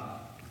God?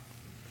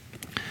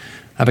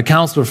 I have a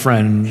counselor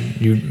friend,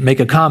 you make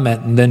a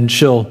comment, and then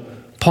she'll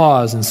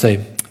pause and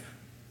say,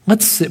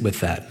 let's sit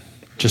with that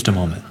just a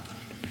moment.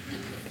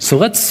 So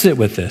let's sit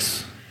with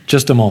this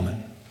just a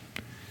moment.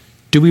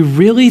 Do we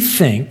really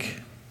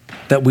think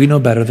that we know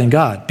better than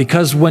God?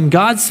 Because when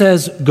God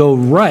says, go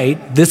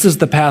right, this is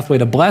the pathway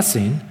to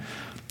blessing,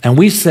 and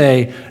we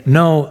say,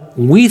 no,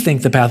 we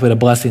think the pathway to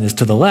blessing is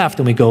to the left,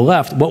 and we go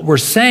left, what we're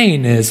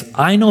saying is,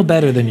 I know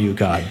better than you,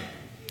 God.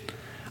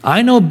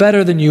 I know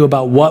better than you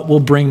about what will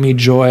bring me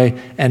joy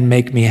and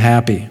make me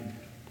happy.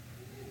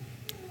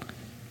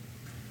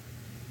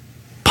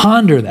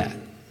 Ponder that.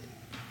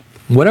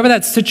 Whatever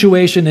that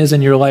situation is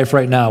in your life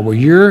right now, where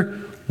you're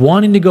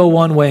wanting to go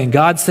one way and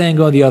God's saying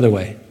go the other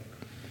way,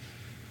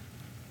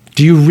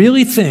 do you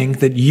really think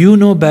that you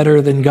know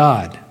better than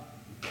God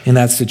in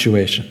that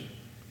situation?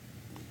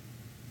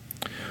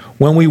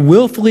 When we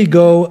willfully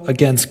go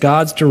against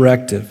God's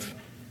directive,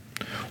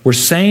 we're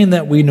saying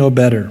that we know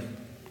better.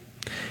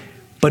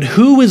 But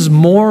who is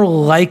more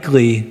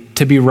likely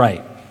to be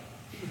right?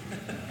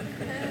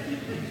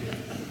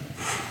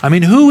 I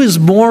mean, who is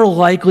more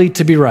likely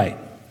to be right?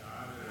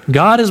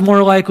 God is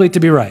more likely to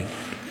be right.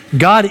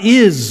 God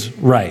is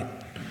right,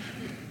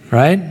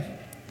 right?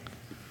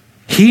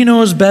 He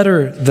knows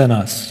better than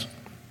us.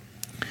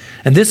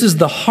 And this is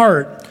the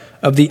heart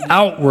of the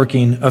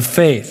outworking of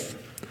faith.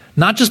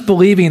 Not just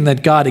believing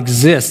that God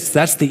exists,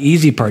 that's the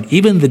easy part.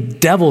 Even the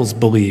devils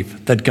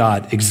believe that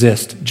God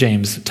exists,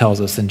 James tells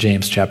us in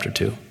James chapter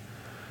 2.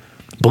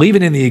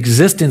 Believing in the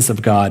existence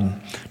of God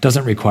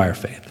doesn't require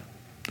faith.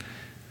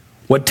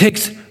 What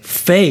takes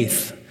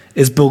faith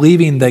is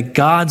believing that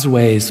God's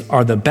ways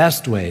are the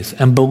best ways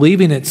and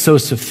believing it so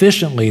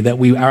sufficiently that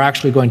we are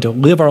actually going to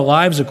live our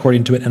lives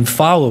according to it and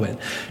follow it.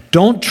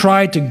 Don't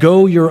try to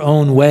go your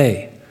own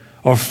way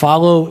or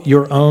follow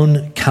your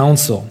own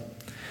counsel.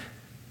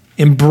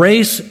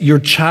 Embrace your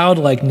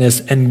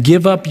childlikeness and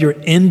give up your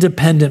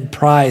independent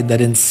pride that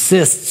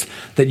insists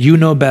that you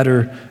know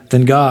better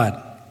than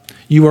God.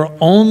 You are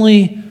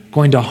only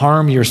going to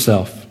harm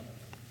yourself.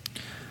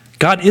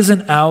 God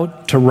isn't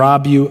out to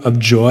rob you of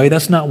joy.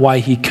 That's not why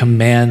he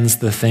commands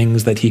the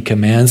things that he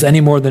commands,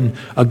 any more than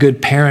a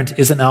good parent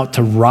isn't out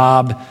to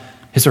rob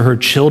his or her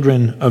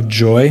children of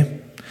joy.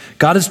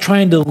 God is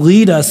trying to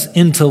lead us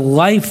into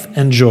life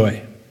and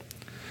joy.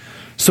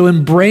 So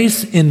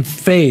embrace in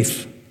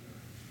faith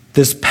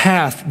this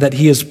path that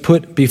he has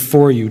put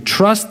before you.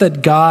 Trust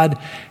that God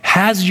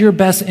has your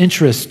best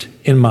interest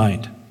in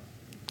mind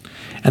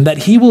and that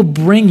he will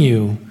bring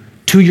you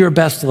to your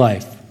best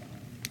life.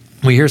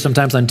 We hear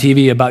sometimes on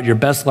TV about your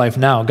best life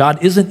now.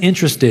 God isn't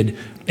interested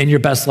in your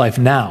best life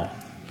now,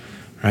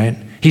 right?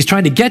 He's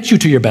trying to get you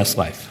to your best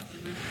life.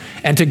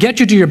 And to get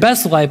you to your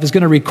best life is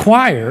going to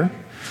require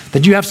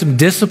that you have some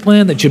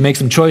discipline, that you make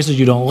some choices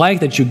you don't like,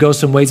 that you go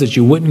some ways that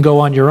you wouldn't go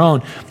on your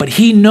own. But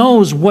he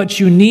knows what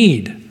you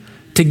need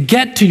to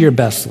get to your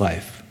best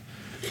life.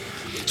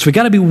 So we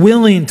got to be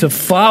willing to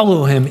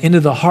follow him into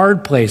the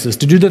hard places,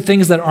 to do the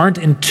things that aren't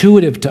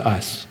intuitive to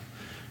us.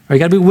 We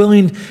got to be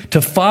willing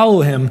to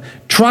follow him,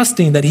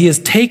 trusting that he is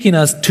taking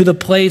us to the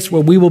place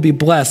where we will be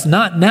blessed,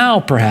 not now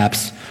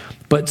perhaps,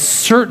 but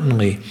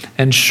certainly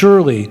and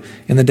surely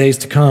in the days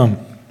to come.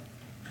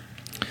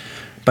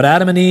 But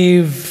Adam and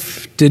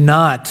Eve did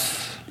not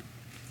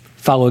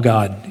follow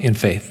God in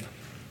faith.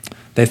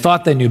 They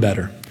thought they knew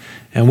better.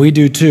 And we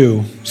do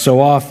too, so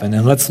often.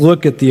 And let's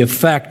look at the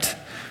effect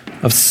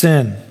of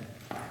sin.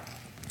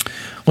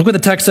 Look what the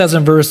text says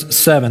in verse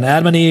 7.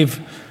 Adam and Eve,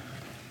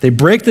 they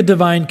break the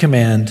divine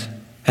command,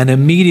 and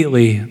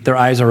immediately their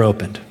eyes are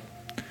opened.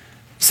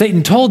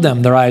 Satan told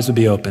them their eyes would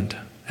be opened,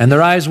 and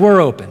their eyes were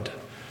opened.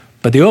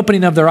 But the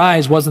opening of their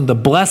eyes wasn't the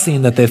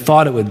blessing that they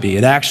thought it would be.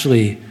 It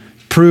actually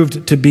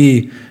proved to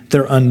be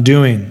their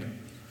undoing.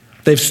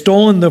 They've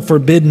stolen the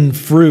forbidden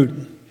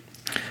fruit.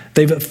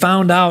 They've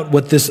found out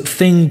what this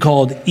thing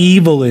called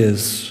evil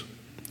is,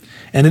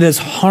 and it has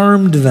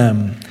harmed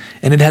them,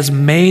 and it has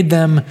made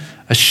them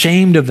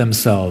ashamed of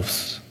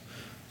themselves,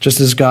 just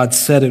as God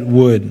said it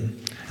would.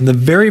 And the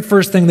very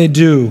first thing they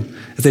do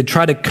is they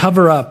try to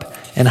cover up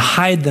and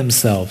hide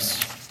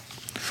themselves.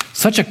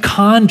 Such a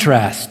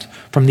contrast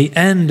from the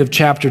end of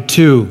chapter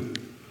 2,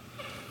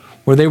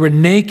 where they were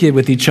naked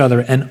with each other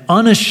and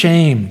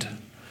unashamed.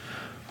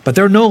 But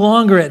they're no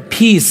longer at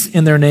peace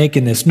in their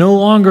nakedness, no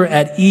longer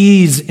at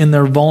ease in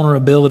their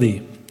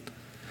vulnerability.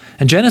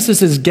 And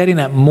Genesis is getting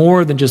at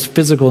more than just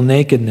physical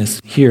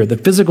nakedness here. The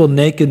physical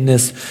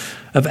nakedness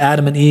of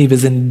Adam and Eve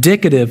is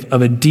indicative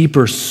of a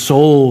deeper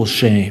soul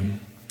shame.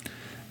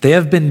 They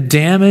have been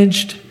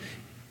damaged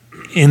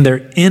in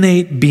their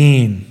innate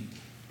being.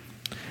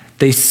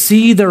 They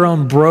see their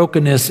own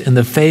brokenness in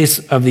the face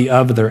of the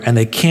other, and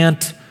they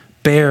can't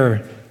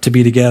bear to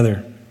be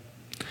together.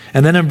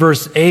 And then in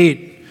verse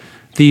 8,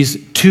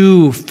 these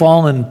two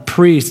fallen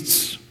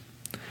priests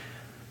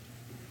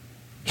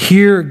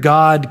hear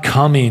God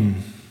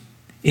coming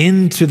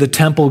into the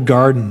temple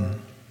garden.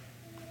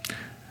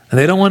 And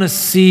they don't want to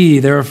see,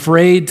 they're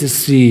afraid to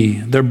see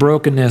their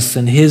brokenness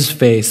in his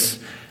face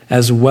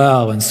as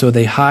well. And so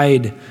they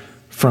hide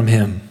from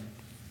him.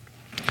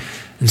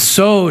 And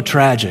so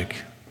tragic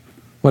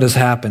what has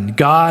happened.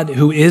 God,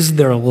 who is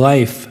their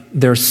life,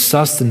 their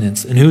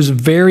sustenance, in whose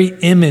very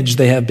image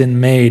they have been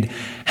made,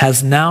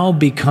 has now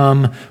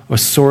become a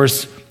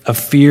source of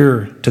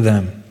fear to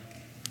them.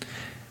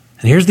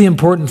 And here's the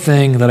important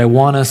thing that I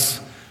want us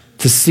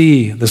to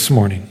see this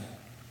morning.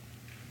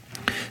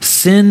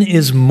 Sin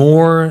is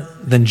more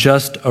than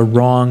just a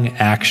wrong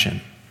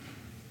action,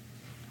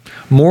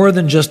 more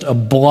than just a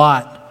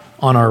blot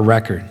on our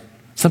record.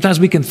 Sometimes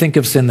we can think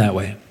of sin that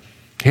way.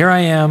 Here I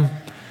am,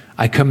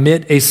 I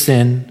commit a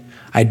sin,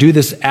 I do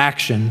this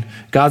action.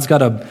 God's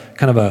got a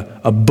kind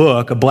of a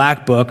book, a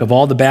black book of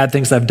all the bad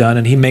things I've done,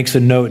 and he makes a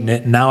note in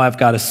it, and now I've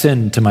got a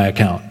sin to my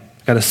account.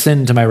 I've got a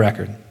sin to my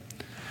record.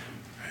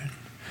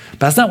 But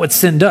that's not what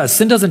sin does.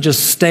 Sin doesn't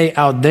just stay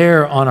out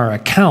there on our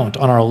account,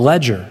 on our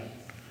ledger.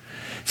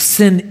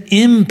 Sin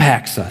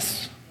impacts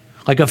us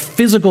like a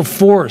physical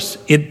force.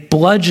 It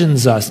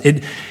bludgeons us.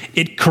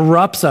 It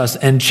corrupts us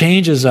and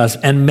changes us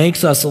and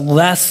makes us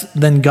less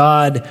than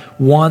God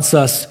wants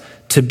us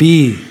to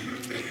be.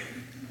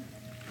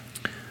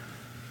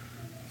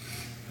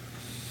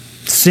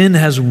 Sin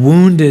has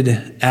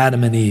wounded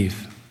Adam and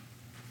Eve.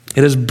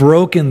 It has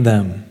broken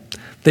them.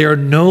 They are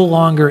no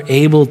longer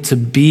able to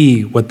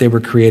be what they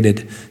were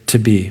created to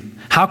be.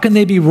 How can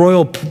they be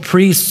royal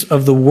priests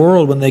of the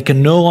world when they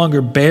can no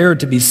longer bear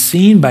to be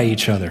seen by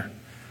each other?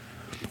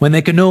 When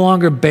they can no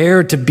longer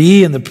bear to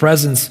be in the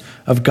presence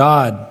of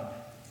God?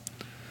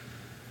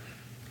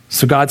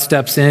 So God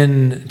steps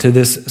in to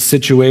this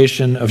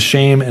situation of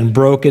shame and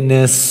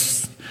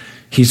brokenness.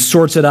 He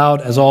sorts it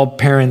out as all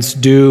parents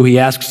do. He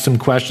asks some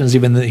questions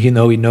even though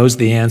he knows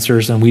the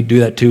answers, and we do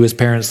that too as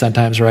parents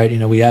sometimes, right?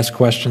 We ask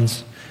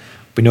questions.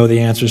 We know the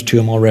answers to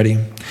them already.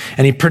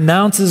 And he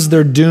pronounces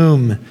their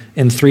doom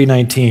in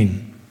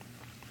 3:19.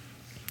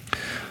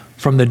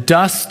 From the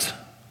dust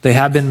they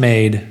have been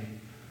made,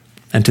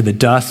 and to the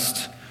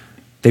dust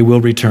they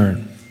will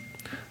return.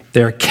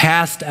 They are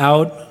cast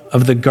out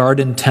of the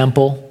garden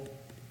temple.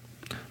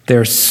 They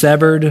are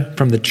severed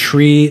from the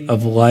tree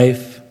of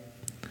life.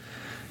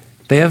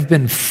 They have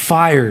been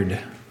fired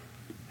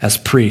as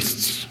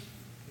priests.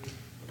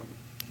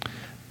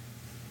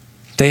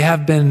 They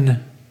have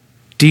been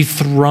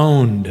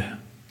dethroned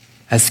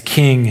as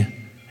king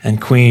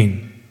and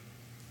queen.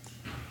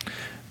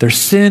 Their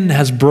sin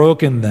has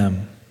broken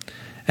them,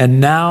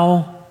 and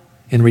now,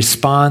 in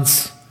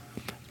response,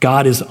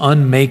 God is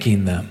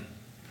unmaking them.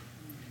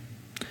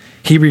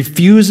 He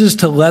refuses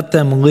to let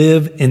them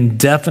live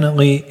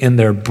indefinitely in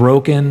their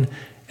broken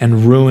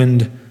and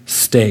ruined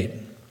state.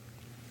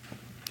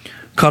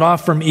 Cut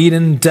off from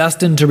Eden,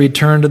 destined to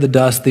return to the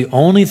dust, the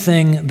only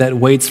thing that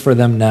waits for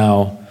them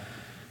now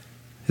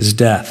is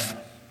death.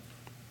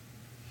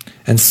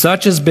 And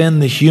such has been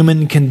the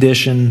human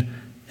condition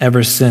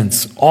ever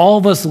since. All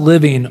of us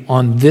living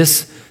on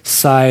this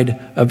side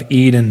of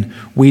Eden,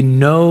 we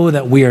know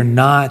that we are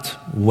not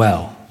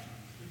well.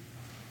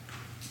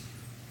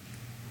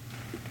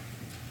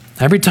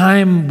 Every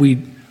time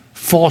we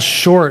fall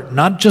short,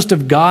 not just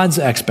of God's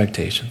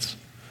expectations,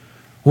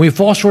 when we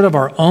fall short of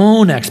our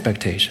own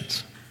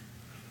expectations,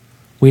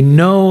 we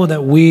know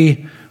that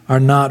we are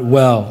not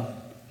well.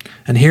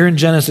 And here in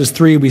Genesis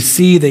 3, we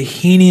see the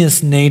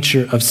heinous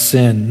nature of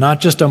sin,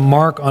 not just a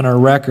mark on our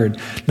record,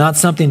 not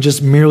something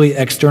just merely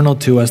external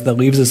to us that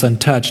leaves us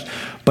untouched,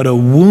 but a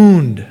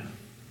wound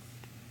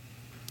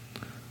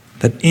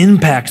that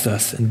impacts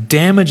us and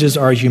damages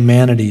our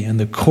humanity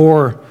and the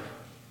core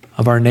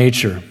of our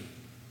nature.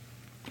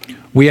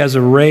 We as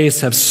a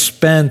race have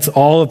spent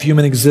all of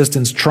human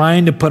existence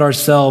trying to put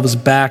ourselves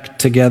back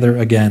together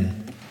again.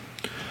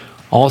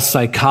 All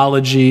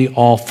psychology,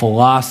 all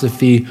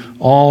philosophy,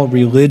 all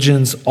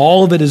religions,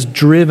 all of it is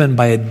driven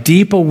by a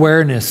deep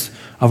awareness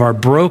of our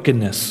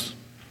brokenness.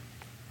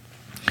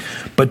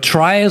 But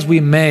try as we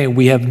may,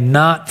 we have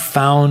not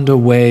found a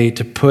way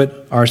to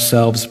put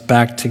ourselves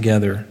back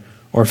together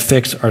or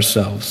fix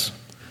ourselves.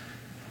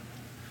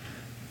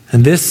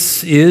 And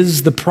this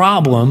is the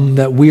problem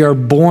that we are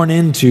born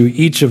into,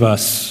 each of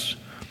us.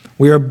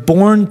 We are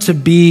born to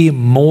be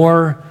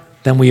more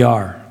than we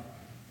are.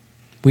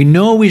 We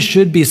know we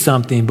should be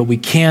something, but we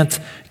can't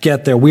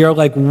get there. We are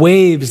like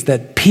waves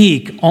that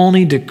peak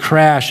only to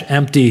crash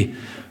empty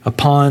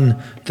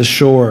upon the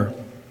shore.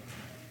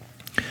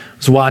 I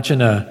was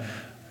watching a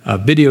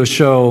video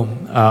show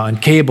on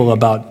cable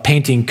about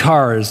painting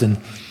cars, and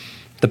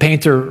the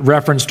painter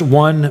referenced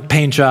one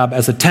paint job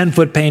as a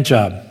 10-foot paint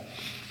job.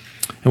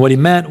 And what he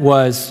meant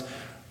was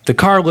the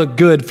car looked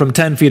good from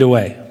 10 feet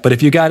away, but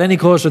if you got any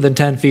closer than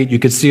 10 feet, you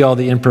could see all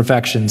the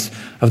imperfections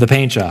of the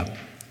paint job.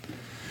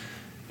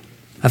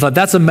 I thought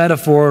that's a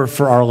metaphor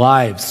for our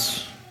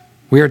lives.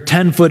 We are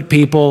 10-foot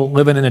people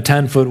living in a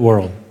 10-foot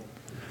world.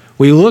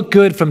 We look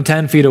good from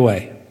 10 feet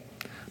away,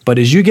 but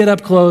as you get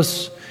up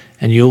close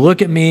and you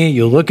look at me,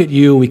 you look at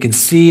you, we can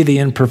see the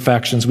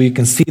imperfections, we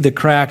can see the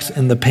cracks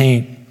in the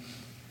paint.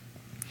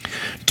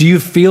 Do you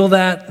feel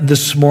that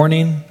this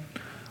morning?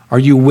 Are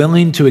you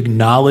willing to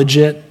acknowledge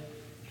it?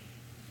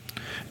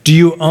 Do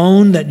you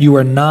own that you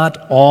are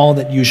not all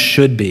that you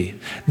should be?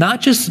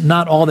 Not just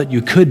not all that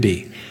you could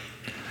be,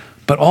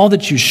 but all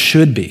that you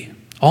should be,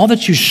 all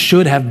that you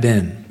should have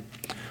been,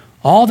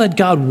 all that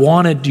God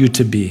wanted you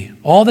to be,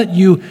 all that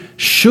you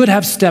should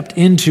have stepped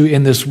into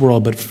in this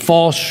world but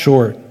fall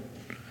short.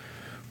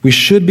 We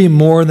should be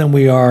more than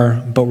we are,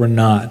 but we're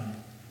not.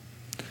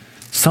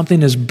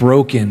 Something is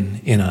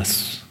broken in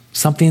us.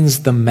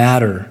 Something's the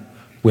matter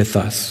with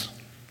us.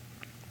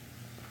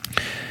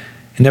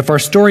 And if our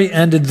story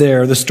ended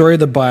there, the story of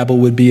the Bible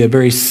would be a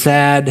very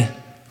sad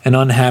and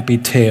unhappy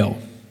tale.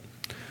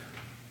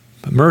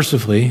 But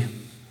mercifully,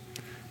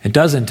 it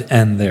doesn't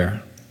end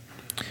there.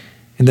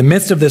 In the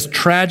midst of this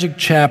tragic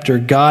chapter,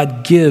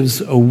 God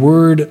gives a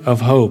word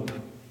of hope.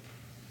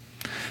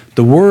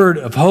 The word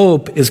of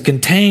hope is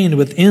contained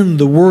within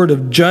the word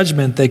of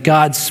judgment that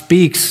God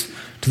speaks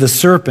to the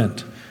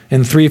serpent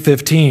in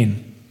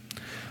 3:15.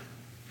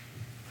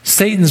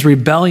 Satan's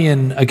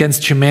rebellion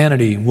against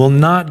humanity will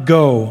not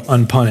go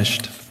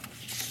unpunished.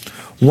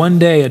 One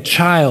day, a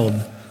child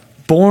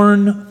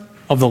born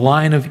of the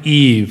line of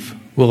Eve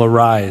will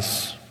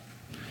arise.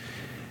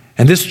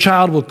 And this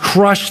child will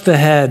crush the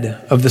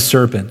head of the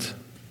serpent.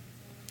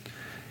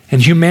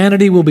 And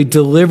humanity will be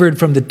delivered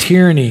from the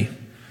tyranny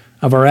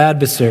of our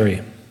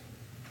adversary.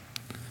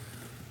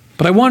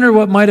 But I wonder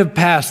what might have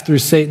passed through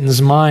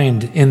Satan's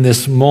mind in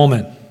this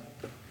moment.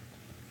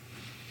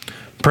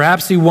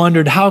 Perhaps he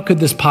wondered, how could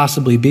this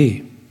possibly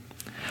be?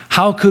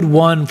 How could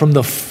one from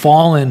the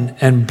fallen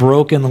and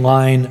broken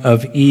line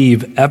of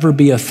Eve ever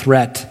be a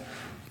threat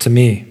to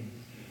me?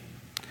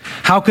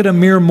 How could a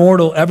mere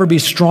mortal ever be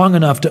strong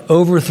enough to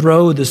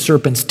overthrow the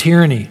serpent's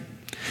tyranny?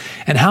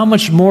 And how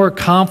much more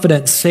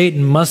confident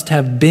Satan must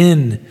have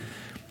been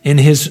in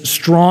his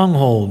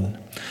stronghold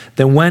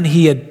than when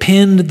he had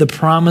pinned the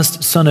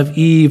promised son of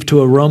Eve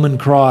to a Roman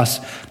cross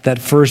that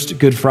first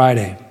Good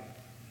Friday.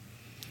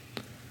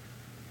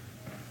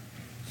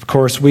 Of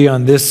course, we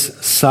on this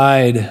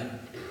side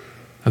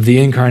of the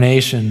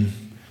incarnation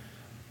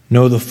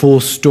know the full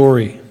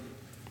story.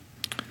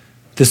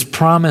 This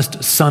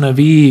promised son of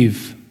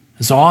Eve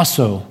is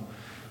also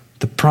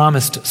the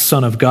promised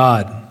Son of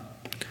God.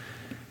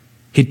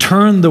 He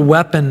turned the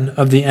weapon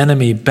of the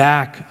enemy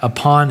back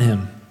upon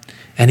him,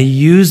 and he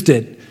used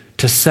it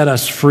to set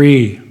us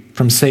free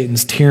from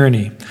Satan's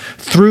tyranny.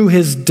 Through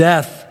his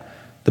death,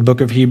 the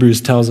book of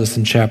Hebrews tells us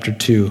in chapter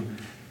 2,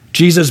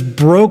 Jesus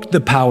broke the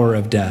power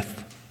of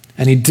death,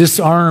 and he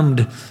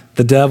disarmed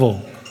the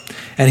devil.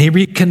 And he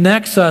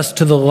reconnects us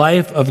to the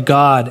life of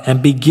God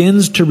and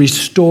begins to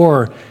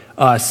restore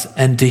us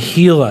and to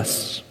heal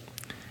us.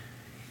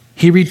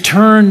 He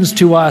returns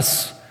to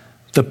us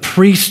the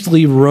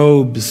priestly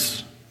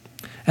robes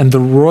and the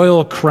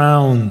royal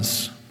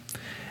crowns,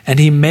 and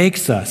he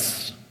makes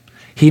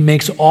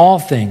all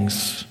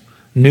things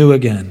new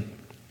again.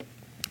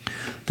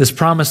 This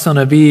promised son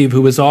of Eve,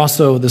 who is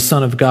also the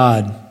Son of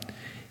God,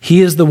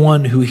 he is the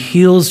one who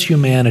heals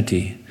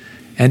humanity,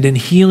 and in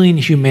healing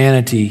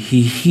humanity,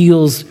 he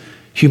heals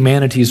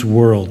humanity's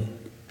world.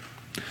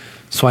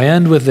 So I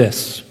end with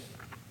this.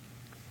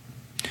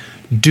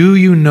 Do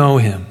you know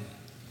him?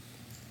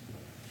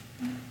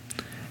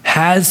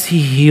 Has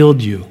he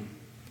healed you?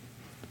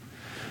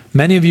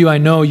 Many of you, I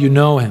know you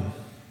know him.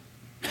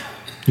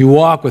 You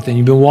walk with him.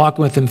 You've been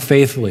walking with him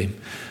faithfully.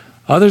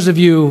 Others of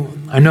you,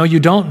 I know you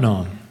don't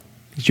know him.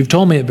 You've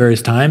told me at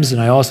various times,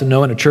 and I also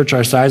know in a church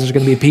our size, there's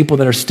going to be people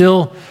that are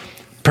still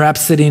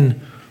perhaps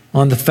sitting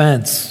on the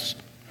fence.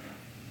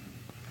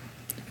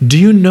 Do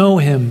you know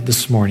him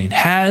this morning?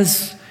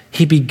 Has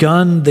he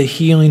begun the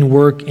healing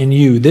work in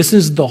you? This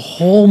is the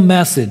whole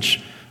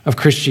message of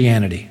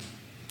Christianity,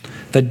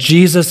 that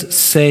Jesus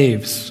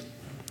saves.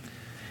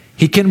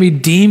 He can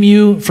redeem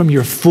you from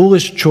your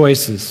foolish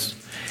choices.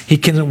 He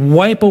can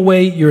wipe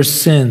away your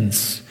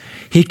sins.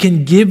 He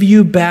can give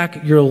you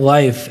back your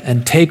life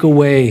and take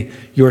away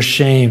your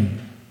shame.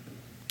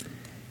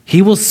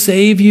 He will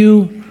save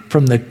you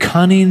from the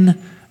cunning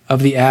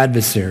of the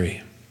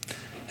adversary,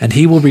 and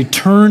he will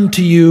return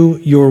to you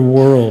your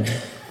world.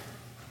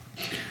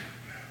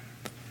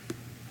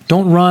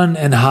 Don't run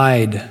and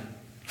hide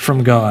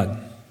from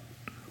God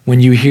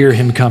when you hear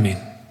him coming.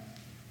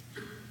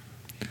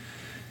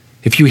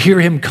 If you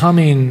hear him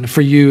coming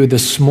for you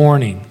this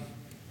morning,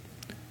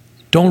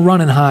 don't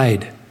run and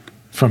hide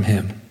from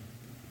him.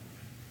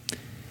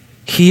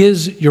 He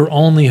is your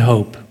only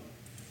hope.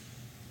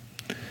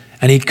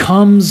 And he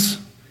comes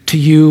to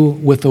you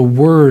with a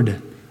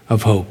word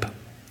of hope.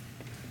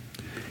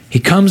 He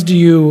comes to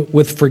you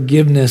with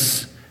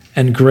forgiveness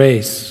and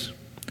grace.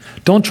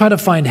 Don't try to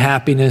find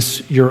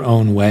happiness your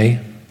own way.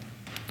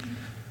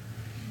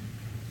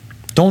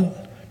 Don't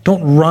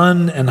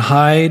run and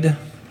hide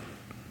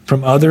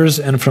from others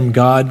and from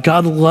God.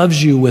 God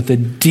loves you with a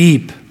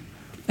deep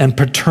and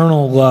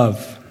paternal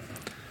love.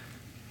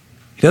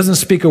 He doesn't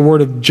speak a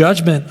word of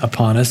judgment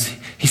upon us.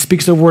 He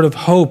speaks a word of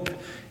hope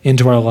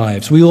into our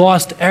lives. We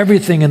lost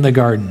everything in the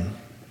garden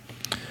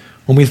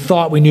when we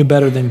thought we knew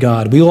better than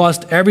God. We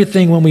lost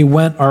everything when we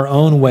went our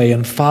own way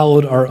and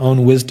followed our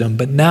own wisdom.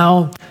 But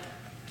now,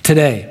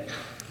 today,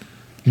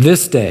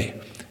 this day,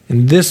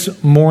 and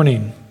this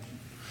morning,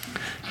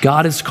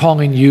 God is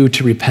calling you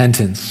to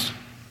repentance.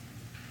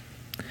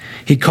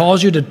 He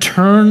calls you to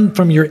turn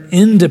from your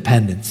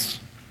independence,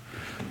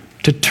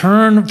 to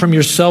turn from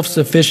your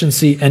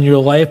self-sufficiency and your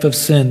life of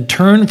sin,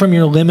 turn from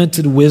your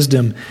limited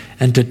wisdom,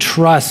 and to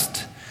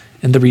trust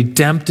in the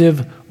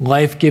redemptive,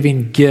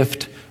 life-giving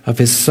gift of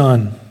his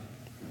Son.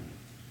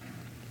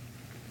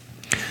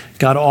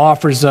 God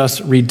offers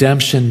us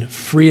redemption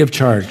free of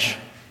charge.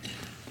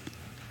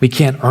 We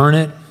can't earn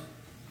it.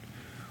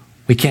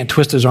 We can't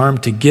twist his arm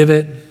to give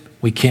it.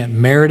 We can't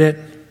merit it.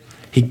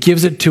 He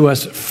gives it to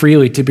us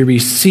freely to be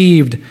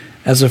received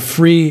as a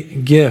free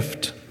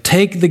gift.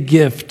 Take the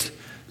gift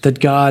that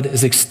God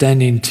is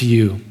extending to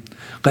you.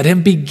 Let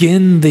him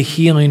begin the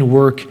healing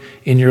work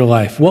in your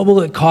life. What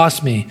will it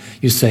cost me,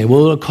 you say?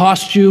 Well, it'll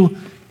cost you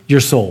your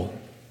soul.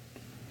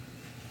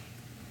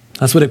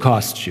 That's what it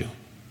costs you.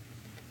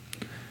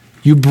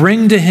 You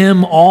bring to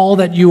him all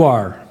that you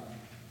are,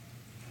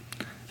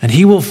 and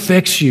he will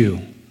fix you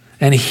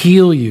and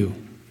heal you.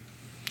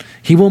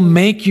 He will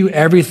make you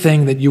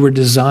everything that you were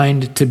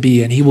designed to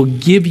be, and he will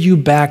give you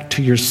back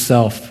to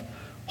yourself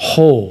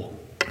whole.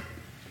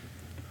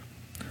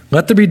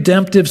 Let the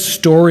redemptive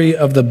story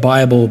of the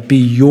Bible be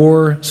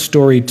your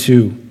story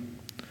too.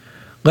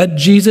 Let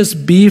Jesus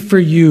be for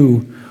you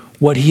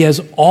what he has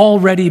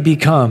already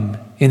become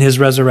in his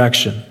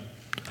resurrection,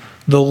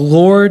 the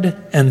Lord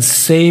and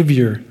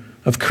Savior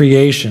of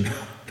creation.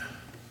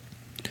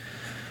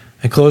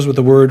 I close with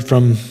a word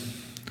from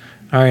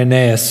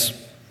Irenaeus.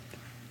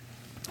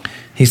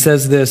 He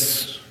says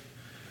this: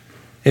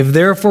 if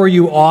therefore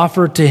you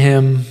offer to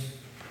him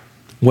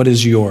what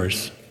is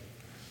yours,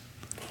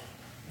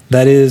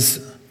 that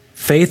is,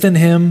 faith in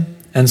him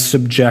and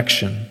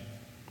subjection,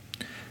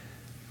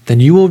 then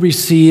you will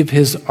receive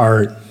his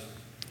art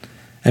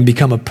and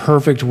become a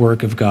perfect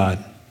work of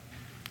God.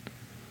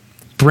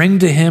 Bring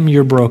to him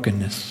your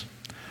brokenness.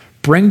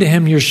 Bring to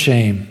him your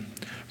shame.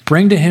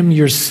 Bring to him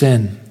your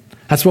sin.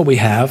 That's what we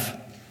have.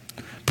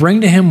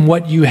 Bring to him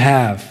what you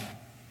have.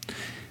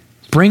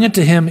 Bring it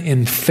to him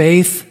in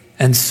faith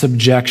and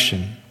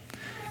subjection,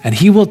 and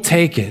he will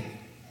take it,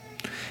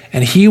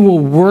 and he will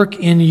work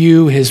in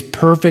you his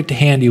perfect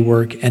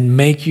handiwork and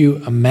make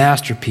you a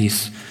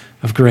masterpiece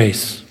of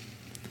grace.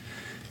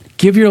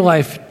 Give your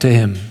life to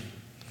him.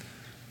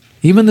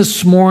 Even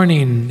this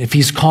morning, if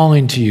he's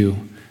calling to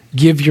you,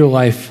 give your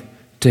life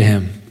to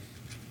him.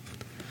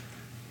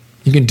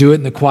 You can do it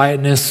in the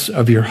quietness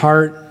of your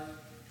heart.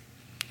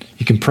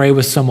 You can pray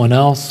with someone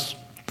else.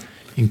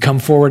 You can come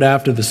forward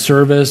after the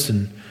service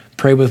and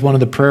pray with one of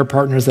the prayer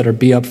partners that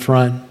be up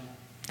front.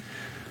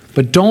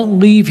 But don't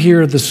leave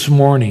here this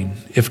morning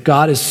if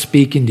God is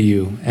speaking to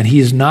you and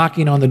he is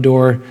knocking on the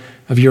door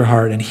of your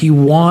heart and he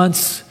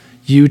wants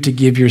you to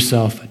give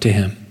yourself to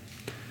him.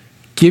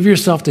 Give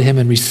yourself to him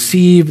and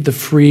receive the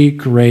free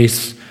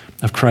grace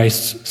of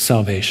Christ's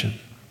salvation.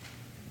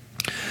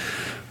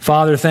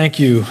 Father, thank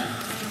you.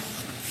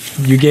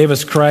 You gave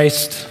us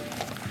Christ.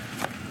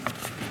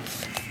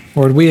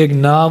 Lord, we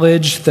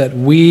acknowledge that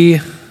we,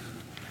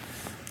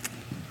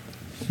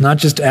 not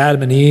just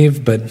Adam and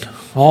Eve, but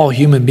all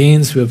human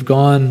beings who have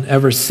gone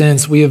ever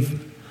since, we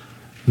have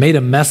made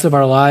a mess of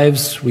our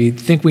lives. We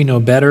think we know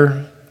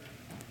better.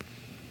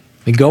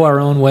 We go our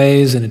own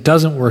ways and it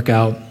doesn't work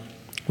out.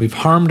 We've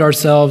harmed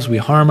ourselves. We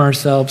harm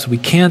ourselves. We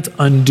can't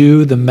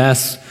undo the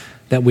mess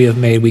that we have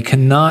made. We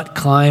cannot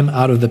climb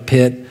out of the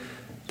pit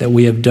that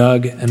we have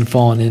dug and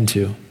fallen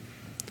into.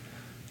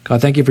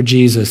 God, thank you for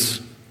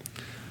Jesus.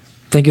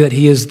 Thank you that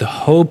he is the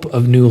hope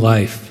of new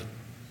life.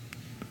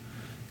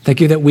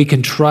 Thank you that we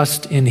can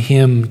trust in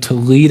him to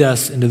lead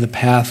us into the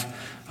path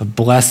of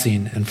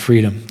blessing and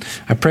freedom.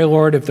 I pray,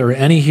 Lord, if there are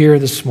any here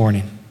this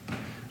morning,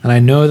 and I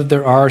know that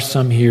there are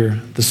some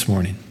here this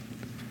morning,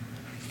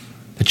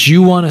 that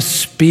you want to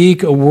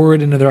speak a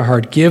word into their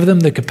heart. Give them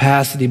the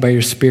capacity by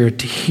your Spirit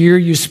to hear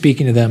you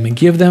speaking to them, and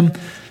give them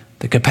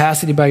the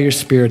capacity by your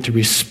Spirit to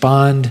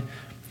respond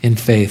in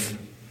faith.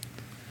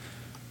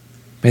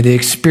 May they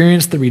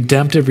experience the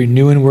redemptive,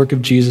 renewing work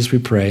of Jesus, we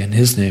pray. In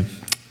his name,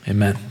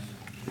 amen.